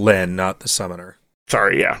 Well, Len, not the summoner.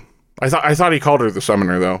 Sorry, yeah. I thought he called her the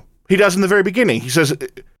summoner, though. He does in the very beginning. He says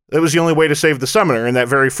it was the only way to save the summoner in that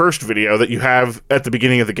very first video that you have at the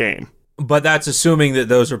beginning of the game. But that's assuming that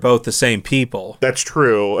those are both the same people. That's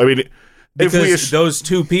true. I mean, because those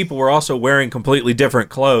two people were also wearing completely different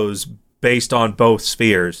clothes based on both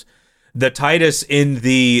spheres. The Titus in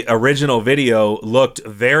the original video looked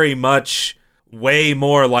very much way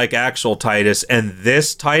more like actual Titus, and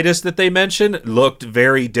this Titus that they mentioned looked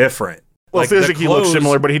very different. Well, physically he looks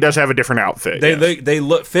similar, but he does have a different outfit. They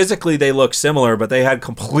look physically, they look similar, but they had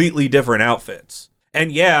completely different outfits.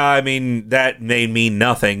 And yeah, I mean, that may mean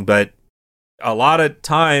nothing, but a lot of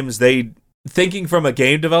times thinking from a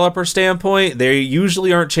game developer standpoint, they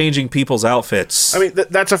usually aren't changing people's outfits. I mean,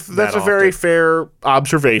 that's a very fair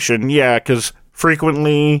observation. Yeah, because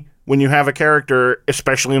frequently when you have a character,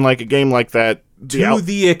 especially in like a game like that,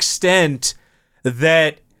 the extent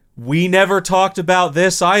that we never talked about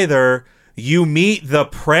this either, you meet the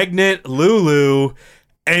pregnant Lulu,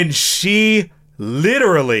 and she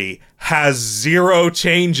literally has zero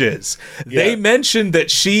changes. Yeah. They mentioned that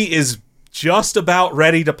she is just about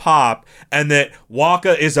ready to pop, and that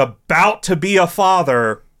Wakka is about to be a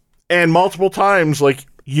father. And multiple times, like,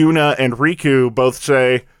 Yuna and Riku both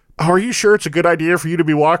say, "Are you sure it's a good idea for you to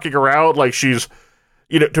be walking around like she's,"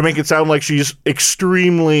 to make it sound like she's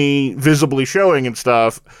extremely visibly showing and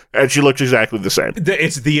stuff, and she looks exactly the same.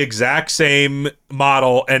 It's the exact same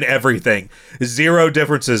model and everything. Zero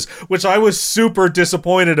differences, which I was super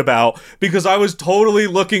disappointed about, because I was totally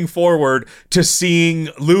looking forward to seeing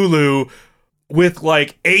Lulu with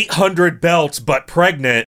like 800 belts but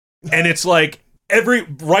pregnant, and it's like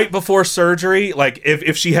right before surgery, like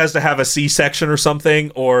if she has to have a C-section or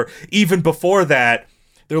something, or even before that,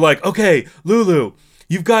 they're like, "Okay, Lulu,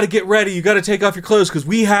 you've got to get ready. You got to take off your clothes because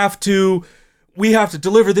we have to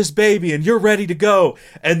deliver this baby, and you're ready to go."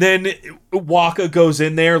 And then Wakka goes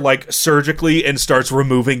in there like surgically and starts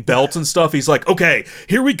removing belts and stuff. He's like, "Okay,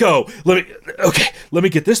 here we go. Let me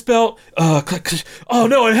get this belt. Oh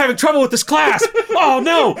no, I'm having trouble with this clasp. Oh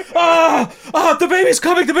no. The baby's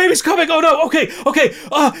coming. Oh no. Okay.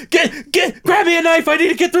 Grab me a knife. I need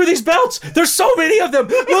to get through these belts. There's so many of them.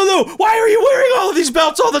 Lulu, why are you wearing all of these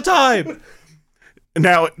belts all the time?"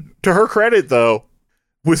 Now, to her credit, though,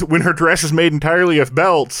 when her dress is made entirely of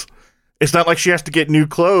belts, it's not like she has to get new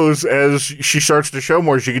clothes as she starts to show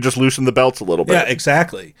more. She can just loosen the belts a little bit. Yeah,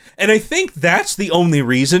 exactly. And I think that's the only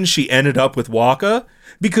reason she ended up with Wakka,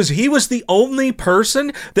 because he was the only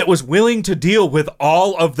person that was willing to deal with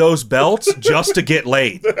all of those belts just to get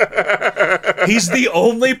laid. He's the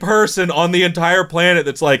only person on the entire planet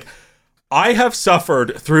that's like, "I have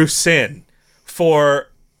suffered through sin for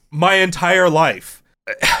my entire life.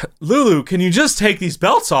 Lulu, can you just take these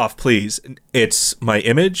belts off, please? It's my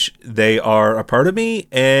image. They are a part of me,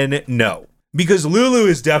 and no." Because Lulu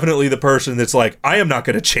is definitely the person that's like, "I am not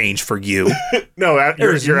going to change for you." No,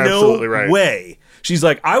 you're absolutely right. No way. She's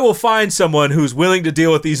like, "I will find someone who's willing to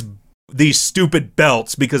deal with these stupid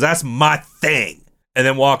belts because that's my thing." And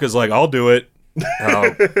then Wakka's like, "I'll do it."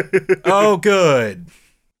 Oh, good.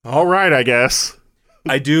 All right, I guess.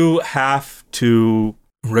 I do have to,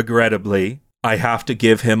 regrettably, I have to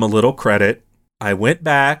give him a little credit. I went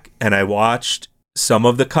back and I watched some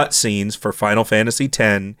of the cutscenes for Final Fantasy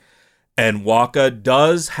X, and Wakka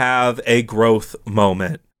does have a growth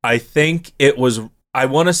moment. I think I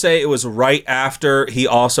want to say it was right after he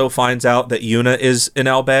also finds out that Yuna is in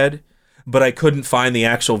Al Bhed, but I couldn't find the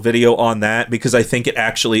actual video on that because I think it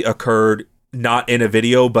actually occurred not in a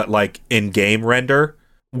video, but like in-game render,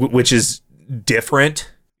 which is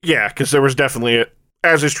different. Yeah, because there was definitely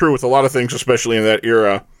as is true with a lot of things, especially in that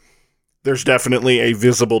era, there's definitely a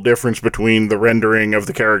visible difference between the rendering of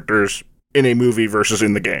the characters in a movie versus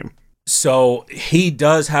in the game. So he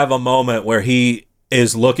does have a moment where he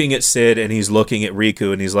is looking at Cid and he's looking at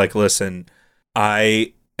Riku and he's like, "Listen,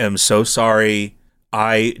 I am so sorry.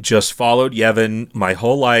 I just followed Yevon my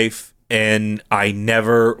whole life and I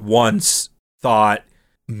never once thought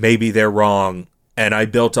maybe they're wrong. And I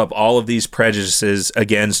built up all of these prejudices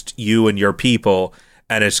against you and your people,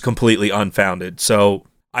 and it's completely unfounded. So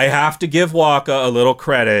I have to give Wakka a little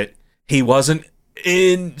credit. He wasn't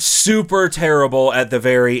super terrible at the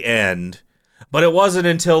very end, but it wasn't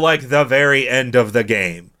until like the very end of the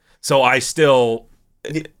game. So I still...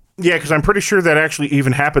 Yeah, because I'm pretty sure that actually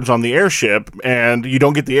even happens on the airship, and you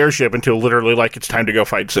don't get the airship until literally like it's time to go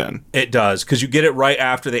fight Sin. It does, because you get it right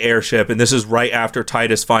after the airship, and this is right after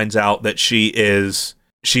Titus finds out that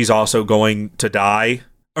she's also going to die.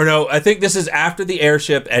 Or no, I think this is after the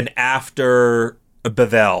airship and after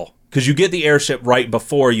Bevelle, because you get the airship right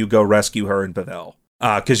before you go rescue her in Bevelle,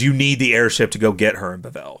 because you need the airship to go get her in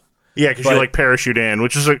Bevelle. Yeah, because you like parachute in,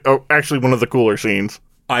 which is actually one of the cooler scenes.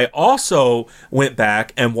 I also went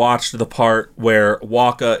back and watched the part where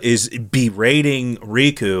Wakka is berating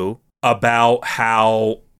Riku about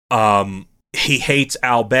how he hates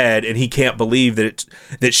Al Bhed and he can't believe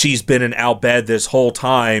that she's been in Al Bhed this whole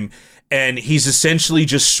time. And he's essentially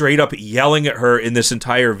just straight up yelling at her in this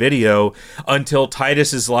entire video until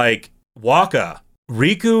Titus is like, Wakka,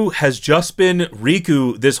 Riku has just been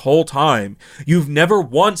Riku this whole time. You've never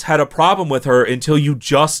once had a problem with her until you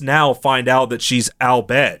just now find out that she's Al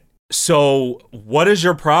Bhed. So what is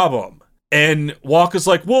your problem? And Wakka's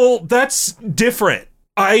like, well, that's different.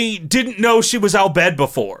 I didn't know she was Al Bhed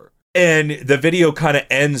before. And the video kind of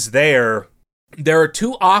ends there. There are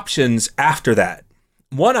two options after that.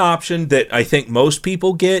 One option that I think most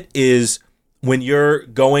people get is when you're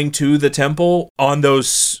going to the temple on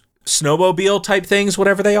those snowmobile type things,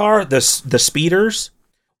 whatever they are, the speeders.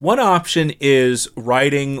 One option is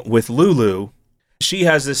riding with Lulu. She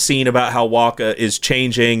has this scene about how Wakka is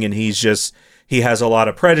changing and he has a lot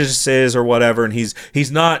of prejudices or whatever, and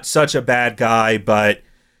he's not such a bad guy, but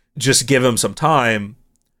just give him some time.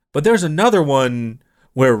 But there's another one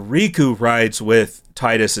where Riku rides with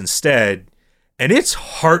Titus instead. And it's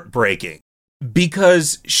heartbreaking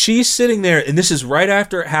because she's sitting there, and this is right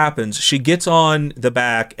after it happens. She gets on the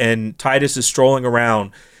back, and Titus is strolling around.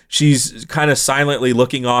 She's kind of silently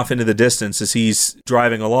looking off into the distance as he's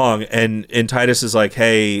driving along, and Titus is like,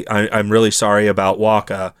 hey, I'm really sorry about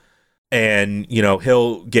Wakka, and, you know,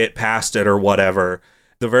 he'll get past it or whatever.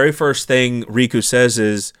 The very first thing Riku says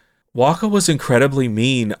is, Wakka was incredibly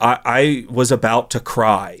mean. I was about to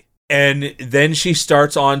cry. And then she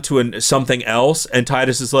starts on to something else, and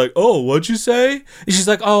Titus is like, oh, what'd you say? And she's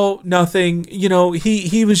like, oh, nothing. You know,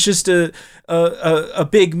 he was just a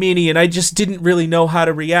big meanie, and I just didn't really know how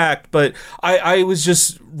to react, but I was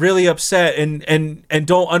just really upset and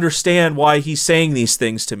don't understand why he's saying these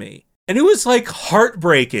things to me. And it was, like,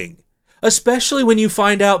 heartbreaking, especially when you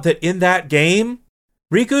find out that in that game,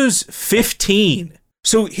 Riku's 15.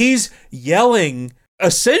 So he's yelling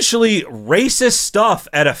essentially racist stuff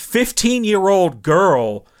at a 15-year-old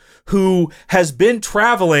girl who has been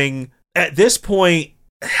traveling at this point,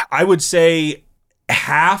 I would say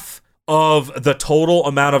half of the total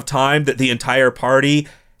amount of time that the entire party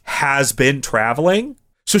has been traveling.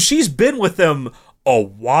 So she's been with them a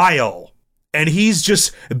while, and he's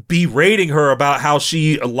just berating her about how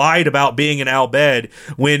she lied about being in Al Bhed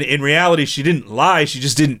when in reality she didn't lie, she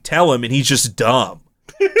just didn't tell him, and he's just dumb.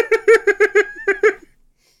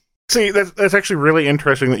 See, that's actually really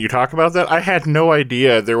interesting that you talk about that. I had no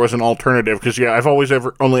idea there was an alternative, because, yeah, I've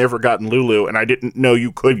only ever gotten Lulu, and I didn't know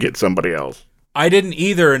you could get somebody else. I didn't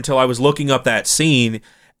either until I was looking up that scene,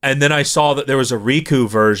 and then I saw that there was a Riku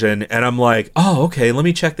version, and I'm like, oh, okay, let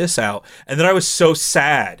me check this out. And then I was so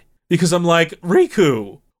sad, because I'm like,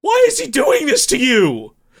 Riku, why is he doing this to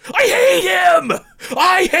you? I hate him!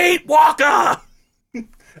 I hate Wakka!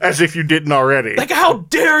 As if you didn't already. Like, how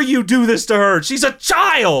dare you do this to her? She's a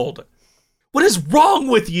child! What is wrong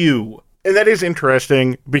with you? And that is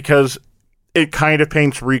interesting because it kind of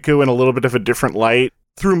paints Riku in a little bit of a different light.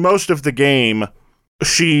 Through most of the game,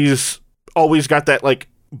 she's always got that, like,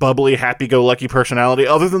 bubbly, happy-go-lucky personality,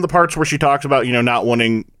 other than the parts where she talks about, you know, not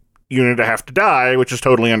wanting Yuna to have to die, which is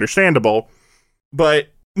totally understandable. But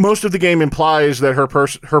most of the game implies that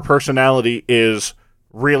her personality is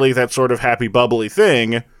really that sort of happy, bubbly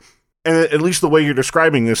thing. And at least the way you're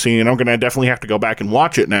describing this scene, and I'm going to definitely have to go back and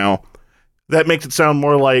watch it now, that makes it sound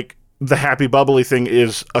more like the happy, bubbly thing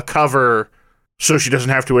is a cover so she doesn't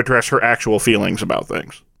have to address her actual feelings about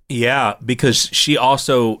things. Yeah, because she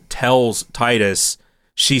also tells Titus,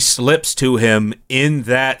 she slips to him in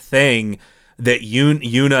that thing that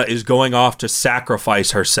Yuna is going off to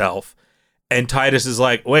sacrifice herself. And Titus is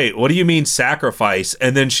like, wait, what do you mean sacrifice?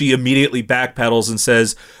 And then she immediately backpedals and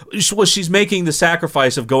says, well, she's making the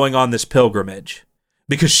sacrifice of going on this pilgrimage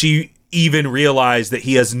because she even realized that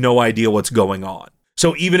he has no idea what's going on.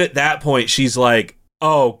 So even at that point, she's like,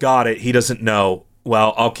 oh, got it. He doesn't know.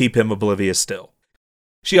 Well, I'll keep him oblivious still.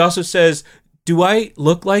 She also says, do I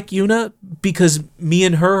look like Yuna? Because me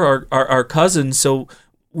and her are cousins, so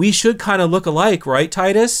we should kind of look alike, right,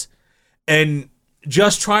 Titus? And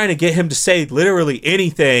just trying to get him to say literally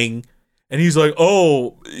anything, and he's like,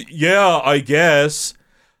 oh, yeah, I guess.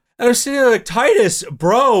 And I'm sitting there like, Titus,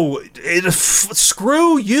 bro,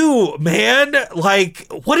 screw you, man. Like,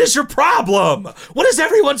 what is your problem? What is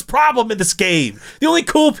everyone's problem in this game? The only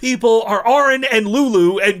cool people are Auron and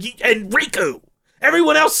Lulu and Riku.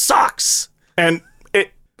 Everyone else sucks. And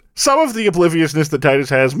some of the obliviousness that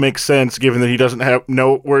Titus has makes sense, given that he doesn't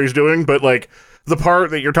know where he's doing, but, like, the part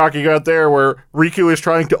that you're talking about there where Riku is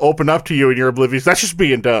trying to open up to you and you're oblivious, that's just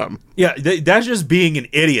being dumb. Yeah, that's just being an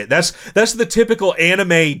idiot. That's the typical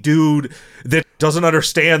anime dude that doesn't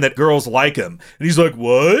understand that girls like him. And he's like,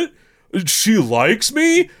 what? she likes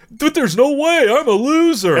me? But there's no way, I'm a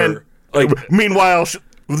loser. And meanwhile,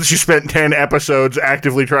 she spent 10 episodes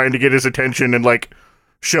actively trying to get his attention and, like,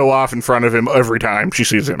 show off in front of him every time she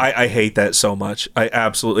sees him. I hate that so much. I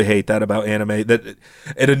absolutely hate that about anime. That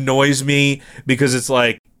it annoys me because it's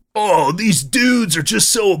like, oh, these dudes are just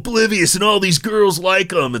so oblivious and all these girls like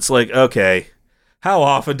them. It's like, okay, how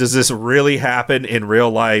often does this really happen in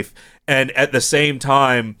real life? And at the same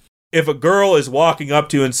time, if a girl is walking up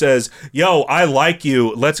to you and says, yo, I like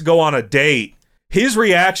you, let's go on a date, his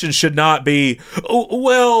reaction should not be, oh,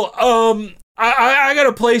 well, I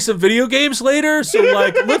gotta play some video games later, so,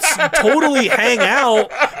 like, let's totally hang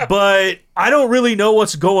out, but I don't really know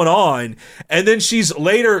what's going on. And then she's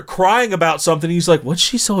later crying about something. He's like, what's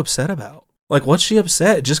she so upset about? Like, what's she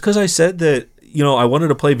upset? Just because I said that, you know, I wanted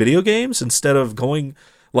to play video games instead of going,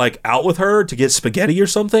 like, out with her to get spaghetti or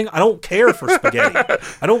something? I don't care for spaghetti.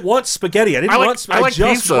 I don't want spaghetti. I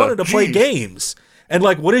just pizza. wanted to play games. And,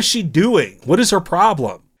 like, what is she doing? What is her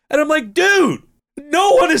problem? And I'm like, dude,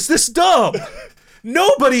 no one is this dumb.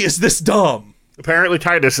 Nobody is this dumb. Apparently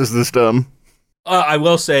Titus is this dumb. I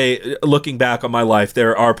will say, looking back on my life,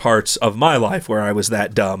 there are parts of my life where I was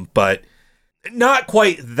that dumb, but not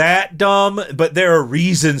quite that dumb, but there are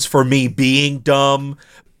reasons for me being dumb.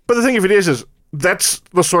 But the thing of it is that's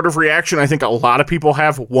the sort of reaction I think a lot of people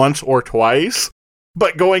have once or twice.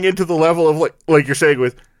 But going into the level of, like you're saying,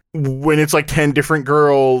 with when it's like 10 different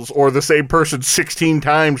girls or the same person 16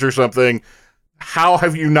 times or something, how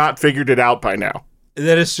have you not figured it out by now?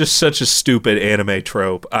 That is just such a stupid anime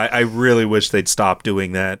trope. I really wish they'd stop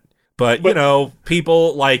doing that. But, you know,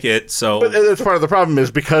 people like it, so... But that's part of the problem is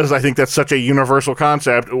because I think that's such a universal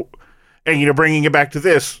concept, and, you know, bringing it back to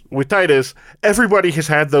this, with Titus, everybody has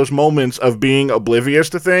had those moments of being oblivious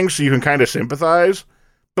to things, so you can kind of sympathize.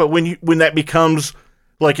 But when that becomes,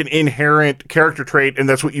 like, an inherent character trait, and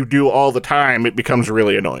that's what you do all the time, it becomes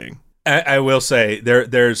really annoying. I will say,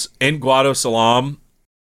 there's in Guado Salam,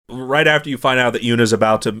 right after you find out that Yuna's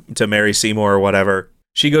about to marry Seymour or whatever,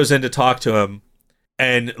 she goes in to talk to him,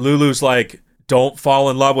 and Lulu's like, don't fall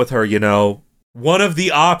in love with her, you know. One of the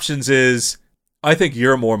options is, I think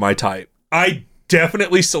you're more my type. I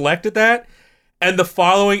definitely selected that, and the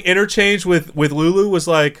following interchange with Lulu was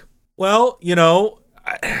like, well, you know,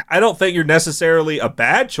 I don't think you're necessarily a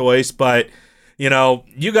bad choice, but, you know,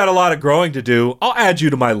 you got a lot of growing to do. I'll add you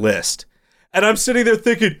to my list. And I'm sitting there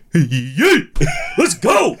thinking, yay, let's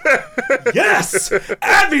go. Yes,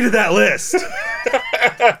 add me to that list.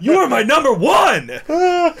 You are my number one.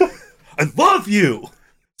 I love you.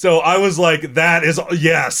 So I was like,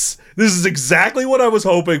 yes, this is exactly what I was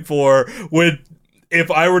hoping for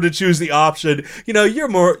if I were to choose the option, you know, you're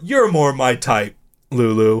more my type,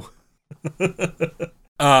 Lulu.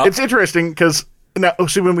 It's interesting because now,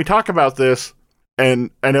 see, when we talk about this,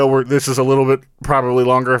 and I know this is a little bit probably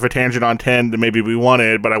longer of a tangent on 10 than maybe we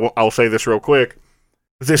wanted, but I'll say this real quick.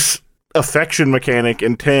 This affection mechanic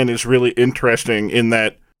in 10 is really interesting in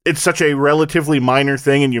that it's such a relatively minor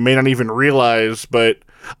thing and you may not even realize, but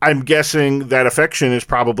I'm guessing that affection is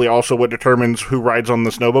probably also what determines who rides on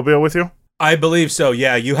the snowmobile with you. I believe so,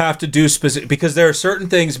 yeah. You have to do specific, because there are certain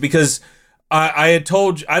things, because I had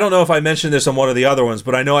told you, I don't know if I mentioned this on one of the other ones,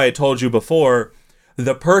 but I know I had told you before,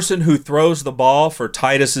 the person who throws the ball for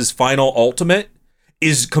Titus's final ultimate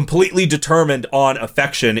is completely determined on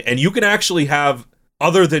affection, and you can actually have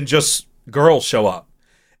other than just girls show up.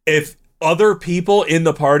 If other people in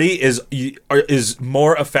the party is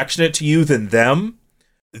more affectionate to you than them,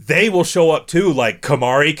 they will show up too. Like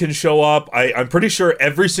Kamari can show up. I'm pretty sure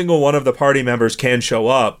every single one of the party members can show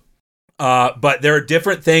up. But there are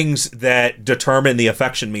different things that determine the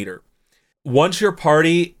affection meter. Once your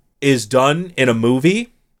party is done in a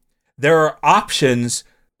movie, there are options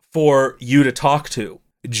for you to talk to.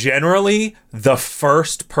 Generally, the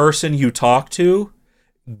first person you talk to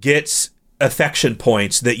gets affection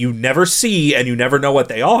points that you never see and you never know what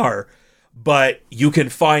they are, but you can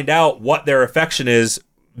find out what their affection is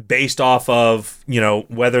based off of, you know,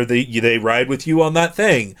 whether they ride with you on that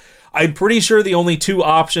thing. I'm pretty sure the only two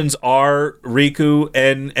options are Riku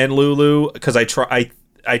and Lulu, because I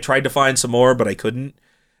tried to find some more, but I couldn't.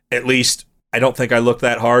 At least, I don't think I looked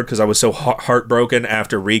that hard because I was so heartbroken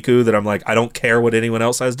after Riku that I'm like, I don't care what anyone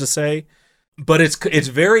else has to say. But it's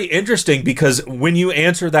very interesting because when you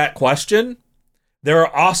answer that question, there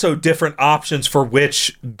are also different options for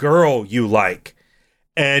which girl you like.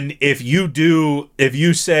 And if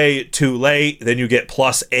you say too late, then you get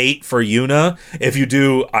 +8 for Yuna. If you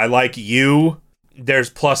do I like you, there's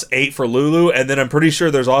 +8 for Lulu. And then I'm pretty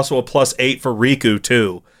sure there's also a +8 for Riku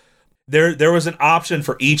too. There was an option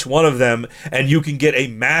for each one of them, and you can get a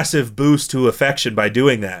massive boost to affection by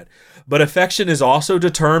doing that. But affection is also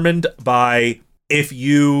determined by if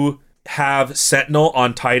you have Sentinel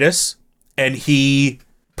on Titus and he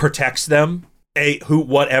protects them,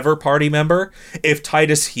 whatever party member. If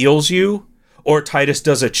Titus heals you or Titus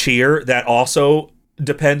does a cheer, that also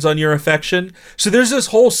depends on your affection. So there's this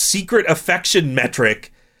whole secret affection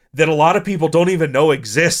metric that a lot of people don't even know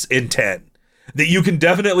exists in 10 that you can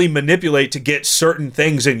definitely manipulate to get certain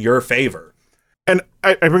things in your favor. And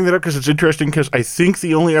I bring that up because it's interesting, because I think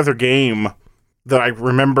the only other game that I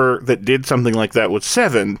remember that did something like that was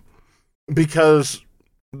 7, because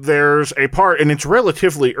there's a part, and it's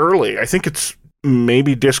relatively early. I think it's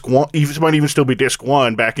maybe disc 1, it might even still be disc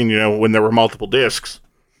 1 back in, when there were multiple discs,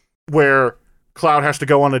 where Cloud has to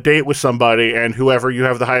go on a date with somebody, and whoever you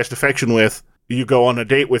have the highest affection with, you go on a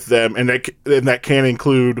date with them, and that can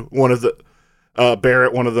include one of the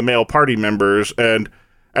Barrett, one of the male party members. And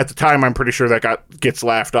at the time, I'm pretty sure that gets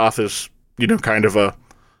laughed off as kind of a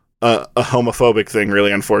homophobic thing,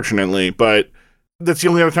 really, unfortunately. But that's the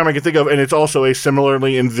only other time I can think of, and it's also a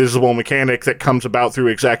similarly invisible mechanic that comes about through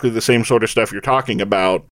exactly the same sort of stuff you're talking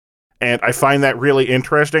about. And I find that really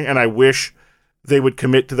interesting, and I wish they would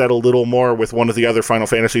commit to that a little more with one of the other Final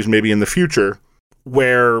Fantasies maybe in the future,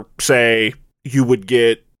 where, say, you would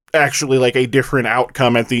get actually like a different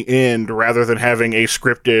outcome at the end rather than having a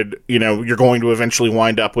scripted, you're going to eventually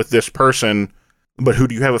wind up with this person, but who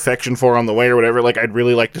do you have affection for on the way or whatever. Like, I'd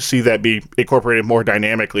really like to see that be incorporated more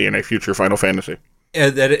dynamically in a future Final Fantasy.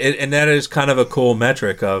 And that is kind of a cool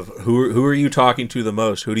metric of who are you talking to the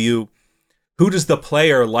most? Who does the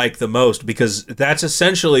player like the most? Because that's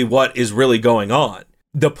essentially what is really going on.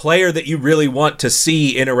 The player that you really want to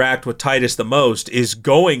see interact with Titus the most is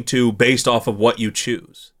going to based off of what you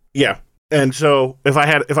choose. Yeah. And so if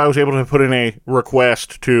I was able to put in a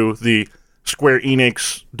request to the Square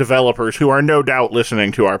Enix developers, who are no doubt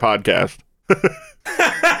listening to our podcast,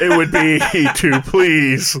 it would be to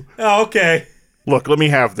please. Oh, okay. Look, let me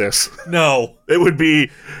have this. No. It would be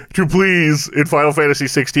to please, in Final Fantasy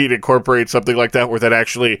 16, incorporate something like that where that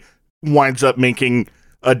actually winds up making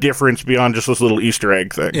a difference beyond just those little Easter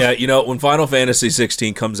egg things. Yeah, when Final Fantasy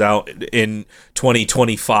 16 comes out in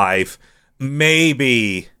 2025,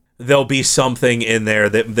 maybe there'll be something in there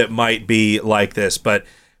that might be like this, but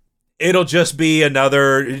it'll just be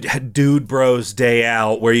another dude bros day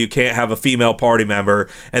out where you can't have a female party member,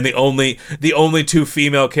 and the only two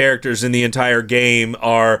female characters in the entire game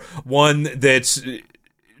are one that's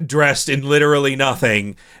dressed in literally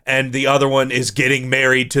nothing, and the other one is getting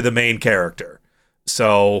married to the main character.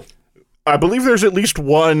 So I believe there's at least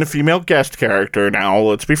one female guest character now,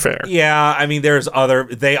 let's be fair. Yeah, I mean,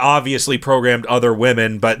 they obviously programmed other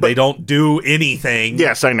women, but they don't do anything.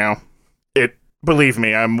 Yes, I know. Believe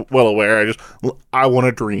me, I'm well aware. I want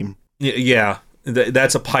a dream. Yeah,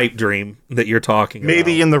 that's a pipe dream that you're talking about.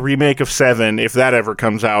 Maybe in the remake of 7, if that ever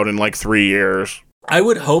comes out in like 3 years. I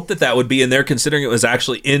would hope that would be in there, considering it was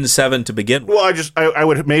actually in 7 to begin with. Well, I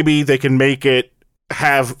would, maybe they can make it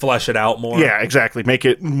flesh it out more. Yeah, exactly. Make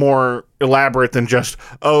it more elaborate than just,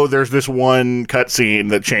 there's this one cutscene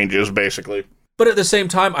that changes, basically. But at the same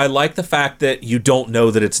time, I like the fact that you don't know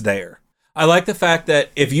that it's there. I like the fact that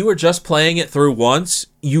if you were just playing it through once,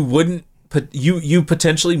 you wouldn't, you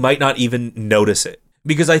potentially might not even notice it.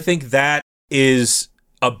 Because I think that is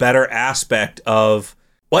a better aspect of,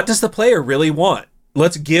 what does the player really want?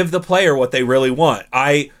 Let's give the player what they really want.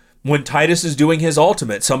 When Titus is doing his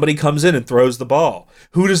ultimate, somebody comes in and throws the ball.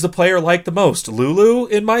 Who does the player like the most? Lulu,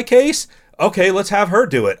 in my case? Okay, let's have her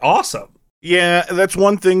do it. Awesome. Yeah, that's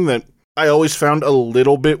one thing that I always found a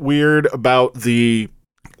little bit weird about the,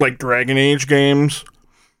 Dragon Age games.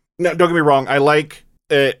 Now, don't get me wrong, I like,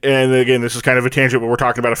 and again, this is kind of a tangent, but we're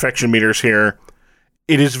talking about affection meters here.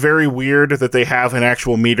 It is very weird that they have an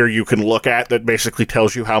actual meter you can look at that basically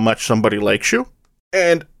tells you how much somebody likes you.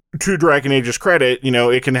 And to Dragon Age's credit,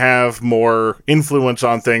 it can have more influence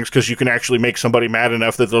on things because you can actually make somebody mad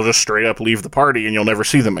enough that they'll just straight up leave the party and you'll never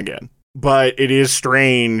see them again. But it is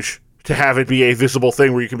strange to have it be a visible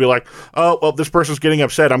thing where you can be like, oh, well, this person's getting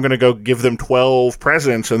upset. I'm going to go give them 12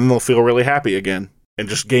 presents and then they'll feel really happy again. And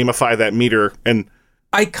just gamify that meter. And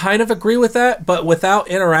I kind of agree with that, but without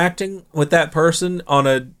interacting with that person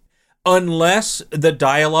unless the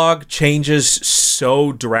dialogue changes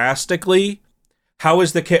so drastically, how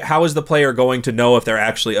is the player going to know if they're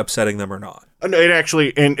actually upsetting them or not? It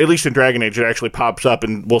actually, and at least in Dragon Age, it actually pops up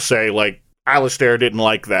and will say, Alistair didn't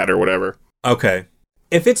like that or whatever. Okay.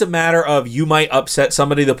 If it's a matter of you might upset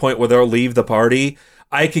somebody to the point where they'll leave the party,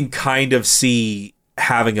 I can kind of see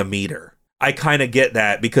having a meter. I kind of get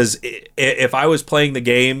that, because if I was playing the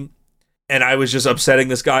game and I was just upsetting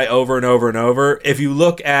this guy over and over and over, if you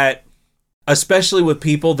look at especially with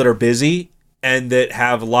people that are busy and that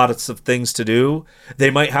have lots of things to do. They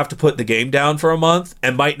might have to put the game down for a month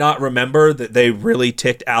and might not remember that they really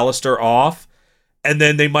ticked Alistair off. And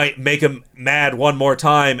then they might make him mad one more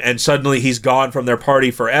time, and suddenly he's gone from their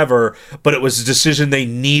party forever, but it was a decision they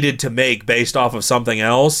needed to make based off of something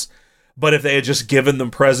else. But if they had just given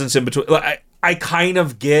them presents in between... I kind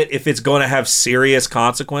of get if it's going to have serious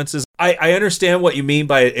consequences. I understand what you mean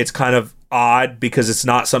by it's kind of odd because it's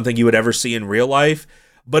not something you would ever see in real life.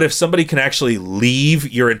 But if somebody can actually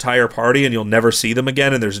leave your entire party and you'll never see them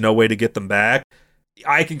again and there's no way to get them back...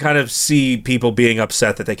 I can kind of see people being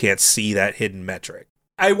upset that they can't see that hidden metric.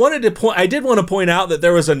 I did want to point out that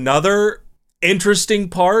there was another interesting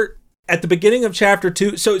part at the beginning of chapter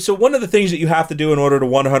 2. So one of the things that you have to do in order to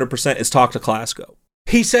 100% is talk to Glasgow.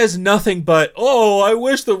 He says nothing but, "Oh, I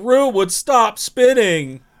wish the room would stop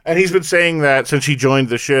spinning." And he's been saying that since he joined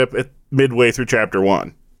the ship at midway through chapter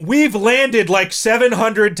 1. We've landed like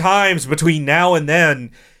 700 times between now and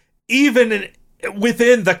then, even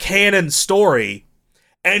within the canon story.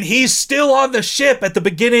 And he's still on the ship at the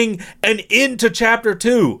beginning and into chapter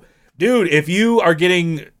 2. Dude, if you are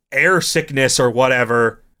getting air sickness or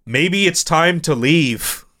whatever, maybe it's time to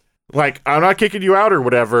leave. Like, I'm not kicking you out or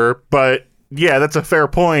whatever, but yeah, that's a fair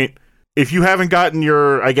point. If you haven't gotten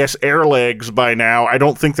your, I guess, air legs by now, I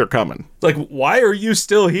don't think they're coming. Like, why are you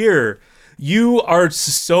still here? You are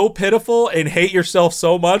so pitiful and hate yourself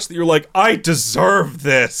so much that you're like, I deserve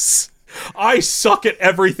this. I suck at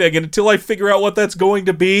everything, and until I figure out what that's going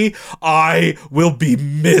to be, I will be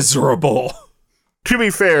miserable. To be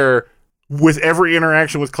fair, with every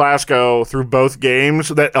interaction with Glasgow through both games,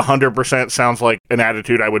 that 100% sounds like an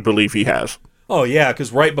attitude I would believe he has. Oh yeah,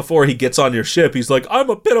 because right before he gets on your ship, he's like, "I'm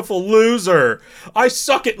a pitiful loser. I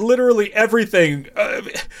suck at literally everything.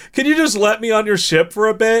 Can you just let me on your ship for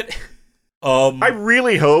a bit?" I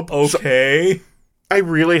really hope... Okay. I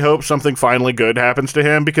really hope something finally good happens to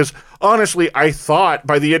him, because honestly, I thought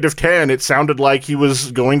by the end of 10, it sounded like he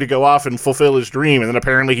was going to go off and fulfill his dream, and then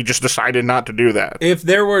apparently he just decided not to do that. If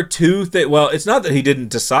there were two things... Well, it's not that he didn't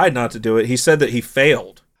decide not to do it. He said that he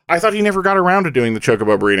failed. I thought he never got around to doing the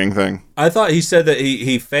chocobo breeding thing. I thought he said that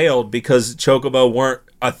he failed because chocobo weren't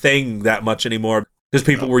a thing that much anymore, because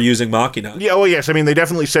people were using Machina. Yeah, well, yes, I mean, they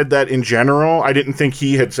definitely said that in general. I didn't think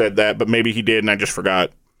he had said that, but maybe he did, and I just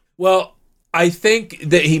forgot. Well... I think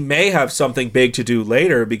that he may have something big to do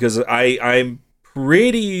later, because I'm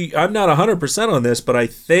not 100% on this, but I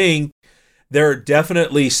think there are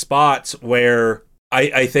definitely spots where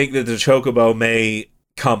I think that the Chocobo may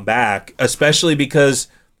come back, especially because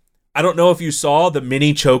I don't know if you saw the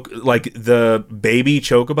the baby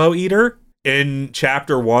Chocobo eater in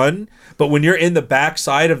chapter 1, but when you're in the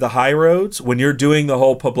backside of the high roads, when you're doing the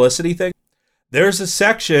whole publicity thing, there's a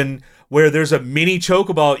section where there's a mini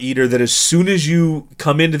chocobo eater that as soon as you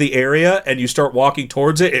come into the area and you start walking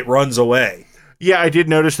towards it, it runs away. Yeah, I did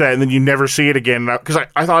notice that, and then you never see it again. Because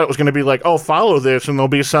I thought it was going to be like, oh, follow this, and there'll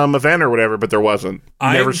be some event or whatever, but there wasn't.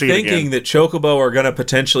 I'm thinking that chocobo are going to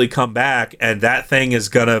potentially come back, and that thing is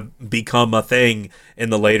going to become a thing in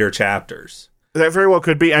the later chapters. That very well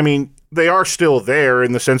could be. I mean, they are still there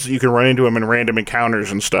in the sense that you can run into them in random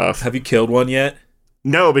encounters and stuff. Have you killed one yet?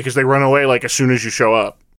 No, because they run away like as soon as you show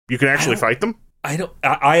up. You can actually fight them?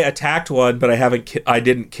 I attacked one, but I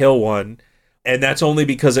didn't kill one, and that's only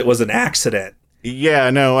because it was an accident. Yeah,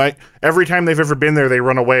 no, every time they've ever been there, they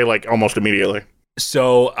run away like almost immediately.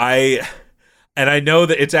 So I know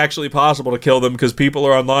that it's actually possible to kill them because people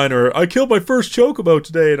are online or I killed my first chocobo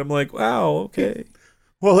today, and I'm like, wow, okay.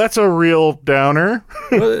 Well, that's a real downer.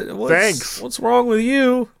 Thanks. What's wrong with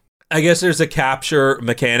you? I guess there's a capture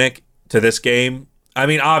mechanic to this game. I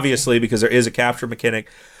mean, obviously, because there is a capture mechanic,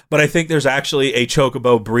 but I think there's actually a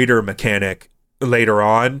chocobo breeder mechanic later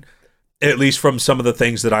on, at least from some of the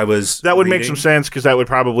things that I was That would reading. make some sense, because that would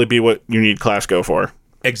probably be what you need Glasgow for.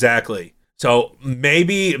 Exactly. So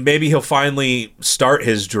maybe he'll finally start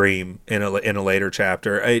his dream in a later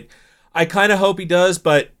chapter. I kind of hope he does,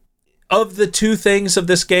 but of the two things of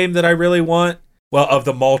this game that I really want, well, of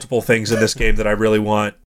the multiple things in this game that I really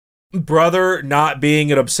want, Brother not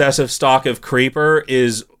being an obsessive stock of creeper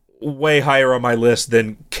is way higher on my list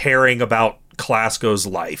than caring about Glasgow's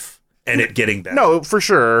life and it getting better. No, for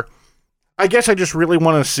sure. I guess I just really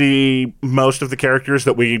want to see most of the characters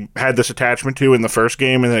that we had this attachment to in the first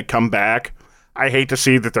game and then come back. I hate to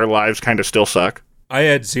see that their lives kind of still suck. I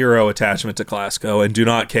had zero attachment to Glasgow and do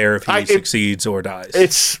not care if he succeeds or dies.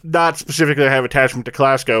 It's not specifically I have attachment to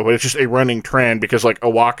Glasgow, but it's just a running trend because, like,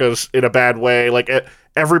 Awaka's in a bad way. Like,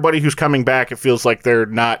 everybody who's coming back, it feels like they're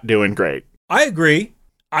not doing great. I agree.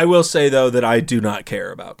 I will say, though, that I do not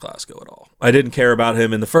care about Klasko at all. I didn't care about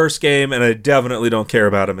him in the first game, and I definitely don't care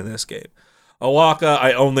about him in this game. O'aka,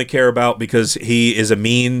 I only care about because he is a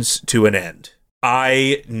means to an end.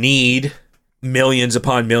 I need millions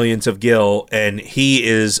upon millions of gil, and he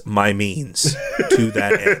is my means to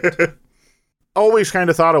that end. Always kind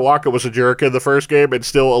of thought O'aka was a jerk in the first game, and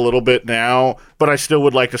still a little bit now, but I still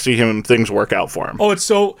would like to see things work out for him. Oh,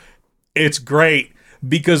 it's great,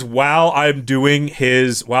 because while I'm doing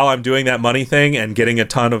that money thing and getting a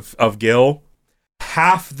ton of gil,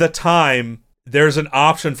 half the time there's an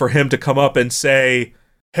option for him to come up and say,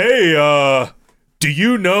 hey, do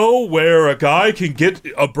you know where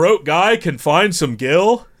a broke guy can find some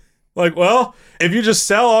gil? Like, well, if you just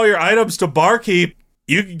sell all your items to Barkeep,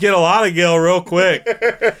 you can get a lot of gil real quick.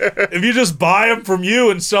 If you just buy them from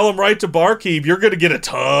you and sell them right to Barkeep, you're going to get a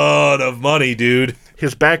ton of money, dude.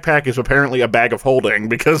 His backpack is apparently a bag of holding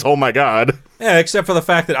because, oh my god. Yeah, except for the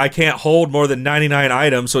fact that I can't hold more than 99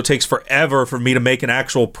 items, so it takes forever for me to make an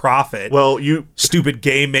actual profit. Well, Stupid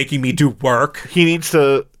game making me do work. He needs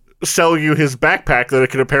to sell you his backpack that it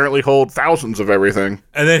can apparently hold thousands of everything.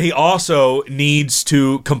 And then he also needs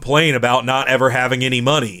to complain about not ever having any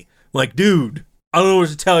money. Like, dude, I don't know what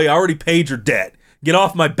to tell you. I already paid your debt. Get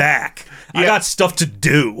off my back. Yeah. I got stuff to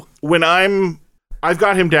do. I've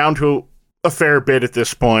got him down to a fair bit at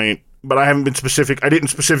this point, but I haven't been specific. I didn't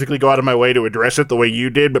specifically go out of my way to address it the way you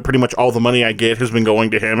did, but pretty much all the money I get has been going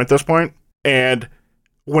to him at this point. And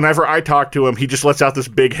whenever I talk to him, he just lets out this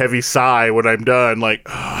big, heavy sigh when I'm done, like,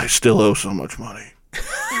 oh, I still owe so much money.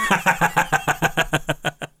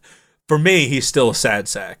 For me, he's still a sad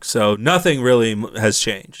sack, so nothing really has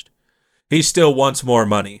changed. He still wants more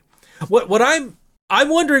money. What I'm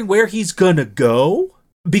wondering where he's gonna go,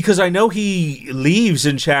 because I know he leaves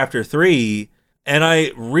in Chapter 3, and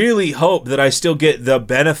I really hope that I still get the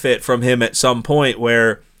benefit from him at some point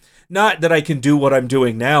where, not that I can do what I'm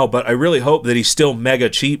doing now, but I really hope that he's still mega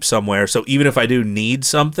cheap somewhere, so even if I do need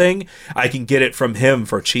something, I can get it from him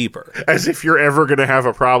for cheaper. As if you're ever going to have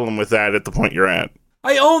a problem with that at the point you're at.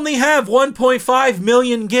 I only have 1.5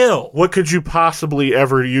 million gil. What could you possibly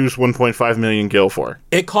ever use 1.5 million gil for?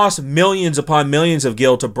 It costs millions upon millions of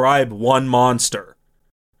gil to bribe one monster.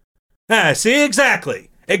 See, exactly.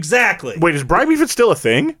 Wait, is bribe even still a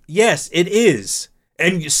thing? Yes, it is.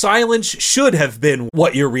 And silence should have been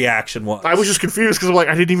what your reaction was. I was just confused because I'm like,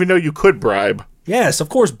 I didn't even know you could bribe. Yes, of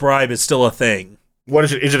course bribe is still a thing. What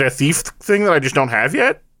is it? Is it a thief thing that I just don't have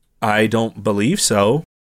yet? I don't believe so.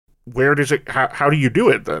 Where does it... How do you do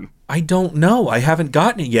it, then? I don't know. I haven't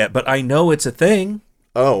gotten it yet, but I know it's a thing.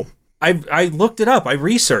 Oh. I looked it up. I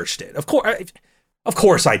researched it. Of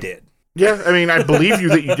course I did. Yeah, I mean, I believe you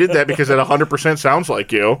that you did that because it 100% sounds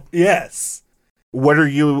like you. Yes. What are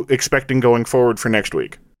you expecting going forward for next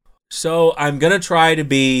week? So I'm going to try to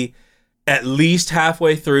be at least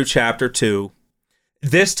halfway through Chapter 2.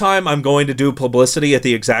 This time I'm going to do publicity at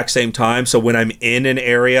the exact same time. So when I'm in an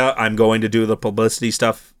area, I'm going to do the publicity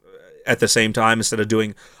stuff at the same time instead of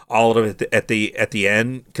doing all of it at the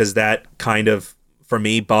end, because that kind of, for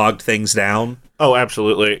me, bogged things down. Oh,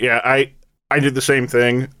 absolutely. Yeah, I did the same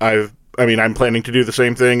thing. I'm planning to do the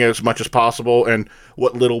same thing as much as possible, and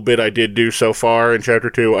what little bit I did do so far in Chapter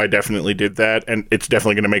 2, I definitely did that, and it's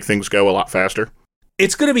definitely going to make things go a lot faster.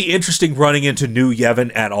 It's going to be interesting running into New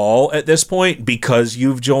Yevon at all at this point, because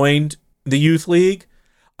you've joined the Youth League.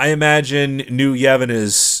 I imagine New Yevon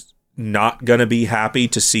is not going to be happy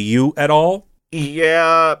to see you at all.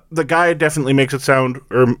 Yeah, the guide definitely makes it sound,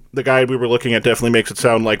 or the guide we were looking at definitely makes it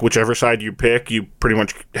sound like whichever side you pick, you pretty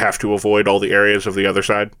much have to avoid all the areas of the other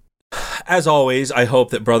side. As always, I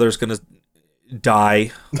hope that Brother's going to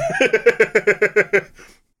die.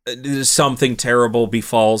 Something terrible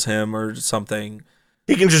befalls him or something.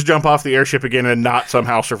 He can just jump off the airship again and not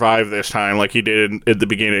somehow survive this time like he did at the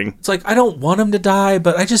beginning. It's like, I don't want him to die,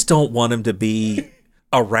 but I just don't want him to be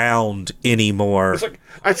around anymore.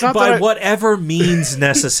 It's not by whatever means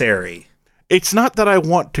necessary. It's not that I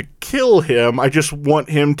want to kill him, I just want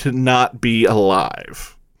him to not be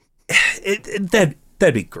alive.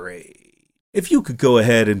 That'd be great. If you could go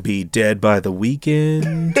ahead and be dead by the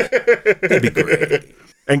weekend, that'd be great.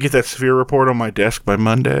 And get that sphere report on my desk by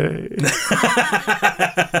Monday.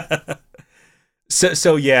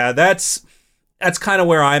 So yeah, that's kind of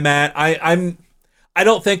where I'm at. I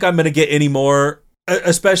don't think I'm going to get any more,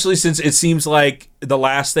 especially since it seems like the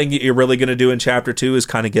last thing you're really going to do in Chapter 2 is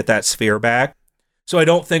kind of get that sphere back. So I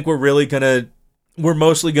don't think we're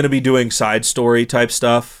mostly going to be doing side story type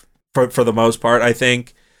stuff. For the most part, I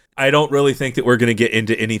think. I don't really think that we're going to get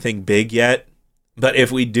into anything big yet. But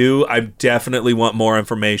if we do, I definitely want more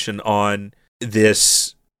information on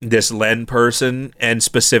this Len person, and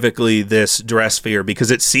specifically this dress sphere,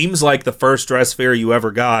 because it seems like the first dress sphere you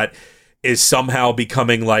ever got is somehow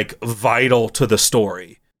becoming like vital to the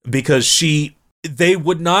story, because they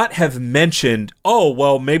would not have mentioned, oh,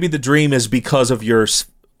 well, maybe the dream is because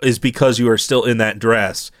you are still in that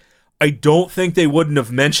dress. I don't think they wouldn't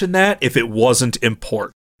have mentioned that if it wasn't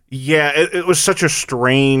important. Yeah, it was such a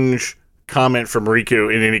strange comment from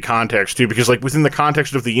Riku in any context, too, because, like, within the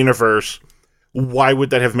context of the universe, why would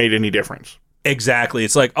that have made any difference? Exactly.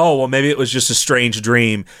 It's like, oh, well, maybe it was just a strange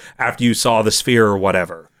dream after you saw the sphere or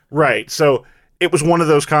whatever. Right. So it was one of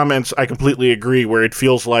those comments, I completely agree, where it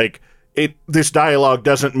feels like this dialogue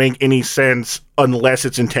doesn't make any sense unless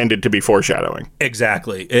it's intended to be foreshadowing.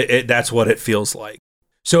 Exactly. That's what it feels like.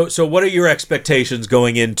 So what are your expectations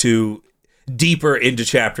going deeper into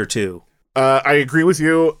Chapter 2? I agree with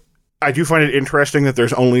you. I do find it interesting that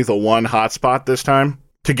there's only the one hotspot this time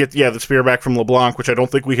to get, the sphere back from LeBlanc, which I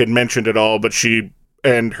don't think we had mentioned at all, but she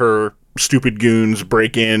and her stupid goons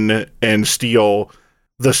break in and steal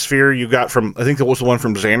the sphere you got from, I think that was the one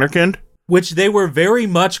from Zanarkand. Which they were very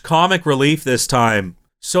much comic relief this time.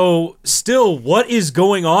 So still, what is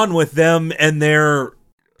going on with them and their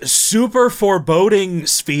super foreboding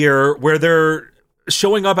sphere where they're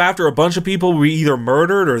showing up after a bunch of people we either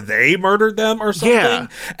murdered or they murdered them or something? Yeah.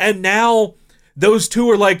 And now those two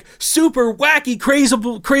are like super wacky, crazy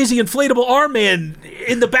inflatable arm man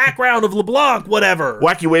in the background of LeBlanc, whatever.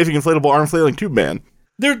 Wacky waving inflatable arm flailing tube man.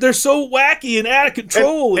 They're so wacky and out of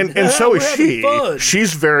control. And so is she. Fun.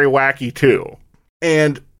 She's very wacky, too.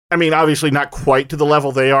 And, I mean, obviously not quite to the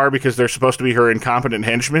level they are because they're supposed to be her incompetent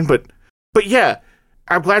henchmen. But yeah,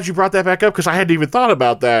 I'm glad you brought that back up because I hadn't even thought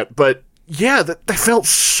about that. But, yeah, that felt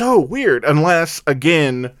so weird. Unless,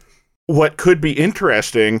 again, what could be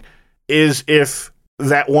interesting is if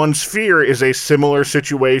that one sphere is a similar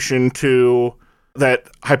situation to that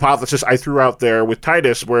hypothesis I threw out there with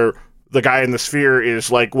Titus, where the guy in the sphere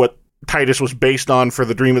is like what Titus was based on for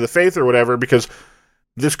the Dream of the Faith or whatever, because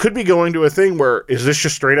this could be going to a thing where, is this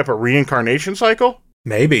just straight up a reincarnation cycle?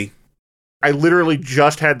 Maybe. I literally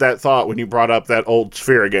just had that thought when you brought up that old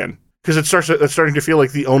sphere again. Because it's starting to feel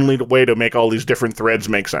like the only way to make all these different threads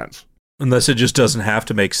make sense. Unless it just doesn't have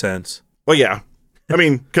to make sense. Well, yeah. I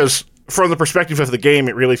mean, because from the perspective of the game,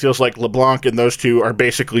 it really feels like LeBlanc and those two are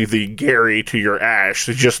basically the Gary to your Ash.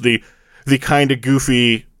 It's just the kind of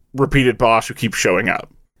goofy repeated boss who keeps showing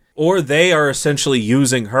up. Or they are essentially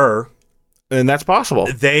using her. And that's possible.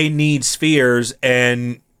 They need spheres,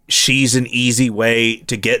 and she's an easy way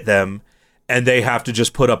to get them, and they have to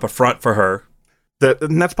just put up a front for her.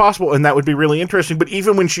 And that's possible, and that would be really interesting. But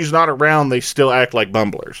even when she's not around, they still act like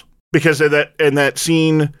bumblers. Because in that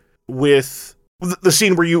scene with the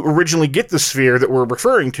scene where you originally get the sphere that we're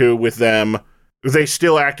referring to with them, they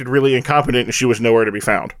still acted really incompetent, and she was nowhere to be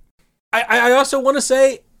found. I also want to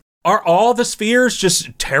say, are all the spheres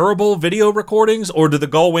just terrible video recordings, or do the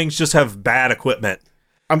Gullwings just have bad equipment?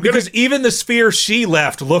 Because even the sphere she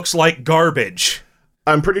left looks like garbage.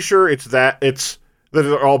 I'm pretty sure it's that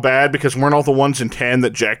they're all bad, because weren't all the ones in 10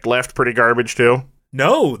 that Jack left pretty garbage too?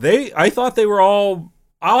 No, I thought they were all...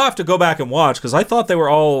 I'll have to go back and watch, because I thought they were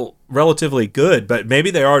all relatively good, but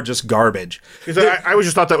maybe they are just garbage. I always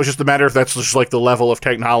just thought that was just a matter of that's just like the level of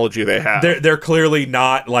technology they have. They're clearly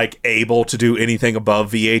not like able to do anything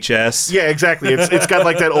above VHS. Yeah, exactly. It's got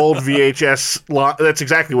like that old VHS. That's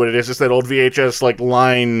exactly what it is. It's that old VHS like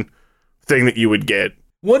line thing that you would get.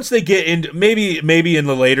 Once they get into maybe in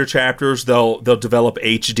the later chapters they'll develop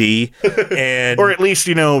HD and or at least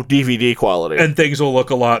DVD quality, and things will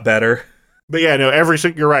look a lot better. But yeah, no,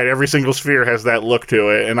 you're right. Every single sphere has that look to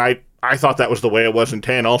it, and I thought that was the way it was in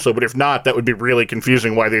 10 also, but if not, that would be really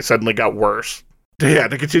confusing why they suddenly got worse. Yeah,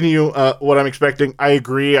 to continue what I'm expecting, I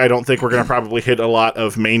agree. I don't think we're going to probably hit a lot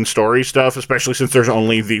of main story stuff, especially since there's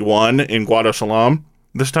only the one in Guado Salam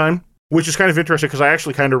this time, which is kind of interesting because I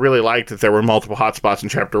actually kind of really liked that there were multiple hotspots in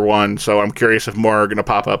Chapter 1, so I'm curious if more are going to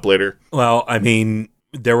pop up later. Well, I mean,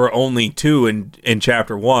 there were only 2 in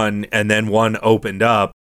Chapter 1, and then 1 opened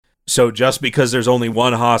up. So just because there's only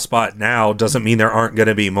one hotspot now doesn't mean there aren't going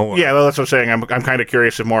to be more. Yeah, well, that's what I'm saying. I'm kind of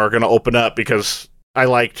curious if more are going to open up because I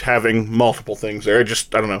liked having multiple things there. I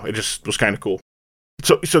don't know. It just was kind of cool.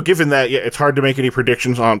 So given that, yeah, it's hard to make any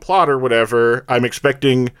predictions on plot or whatever. I'm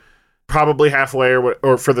expecting probably halfway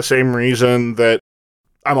or for the same reason that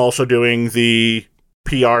I'm also doing the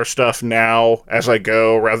PR stuff now as I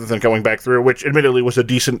go rather than going back through, which admittedly was a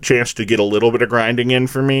decent chance to get a little bit of grinding in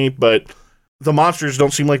for me, but the monsters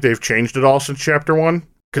don't seem like they've changed at all since Chapter 1,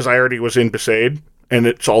 because I already was in Besaid, and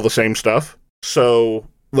it's all the same stuff. So,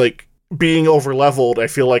 like, being over-leveled, I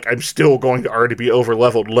feel like I'm still going to already be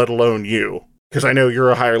over-leveled, let alone you. Because I know you're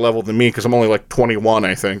a higher level than me, because I'm only like 21,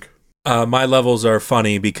 I think. My levels are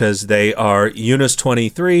funny because they are Yuna's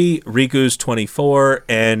 23, Riku's 24,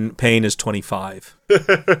 and Pain is 25.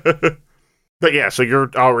 But yeah, so you're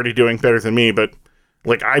already doing better than me, but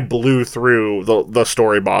like I blew through the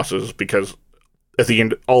story bosses because at the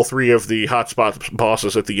end, all three of the hotspot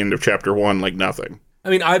bosses at the end of chapter 1, like nothing. I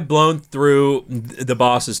mean, I've blown through the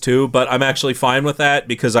bosses too, but I'm actually fine with that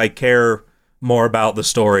because I care more about the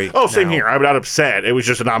story. Oh, same now. here. I'm not upset. It was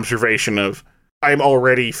just an observation of I'm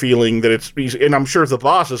already feeling that it's easy, and I'm sure the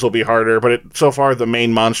bosses will be harder, but so far the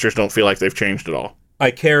main monsters don't feel like they've changed at all. I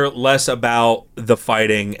care less about the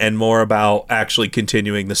fighting and more about actually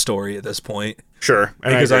continuing the story at this point. Sure.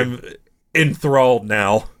 Because I'm enthralled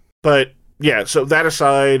now. But yeah, so that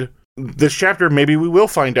aside, this chapter, maybe we will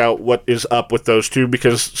find out what is up with those two,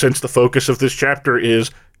 because since the focus of this chapter is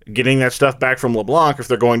getting that stuff back from LeBlanc, if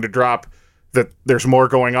they're going to drop that there's more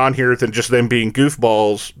going on here than just them being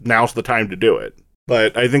goofballs, now's the time to do it.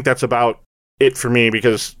 But I think that's about it for me,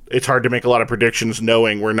 because it's hard to make a lot of predictions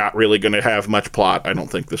knowing we're not really going to have much plot, I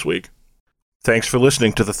don't think, this week. Thanks for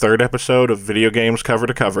listening to the 3rd episode of Video Games Cover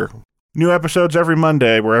to Cover. New episodes every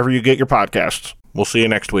Monday, wherever you get your podcasts. We'll see you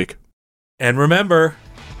next week. And remember,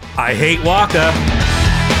 I hate Waka.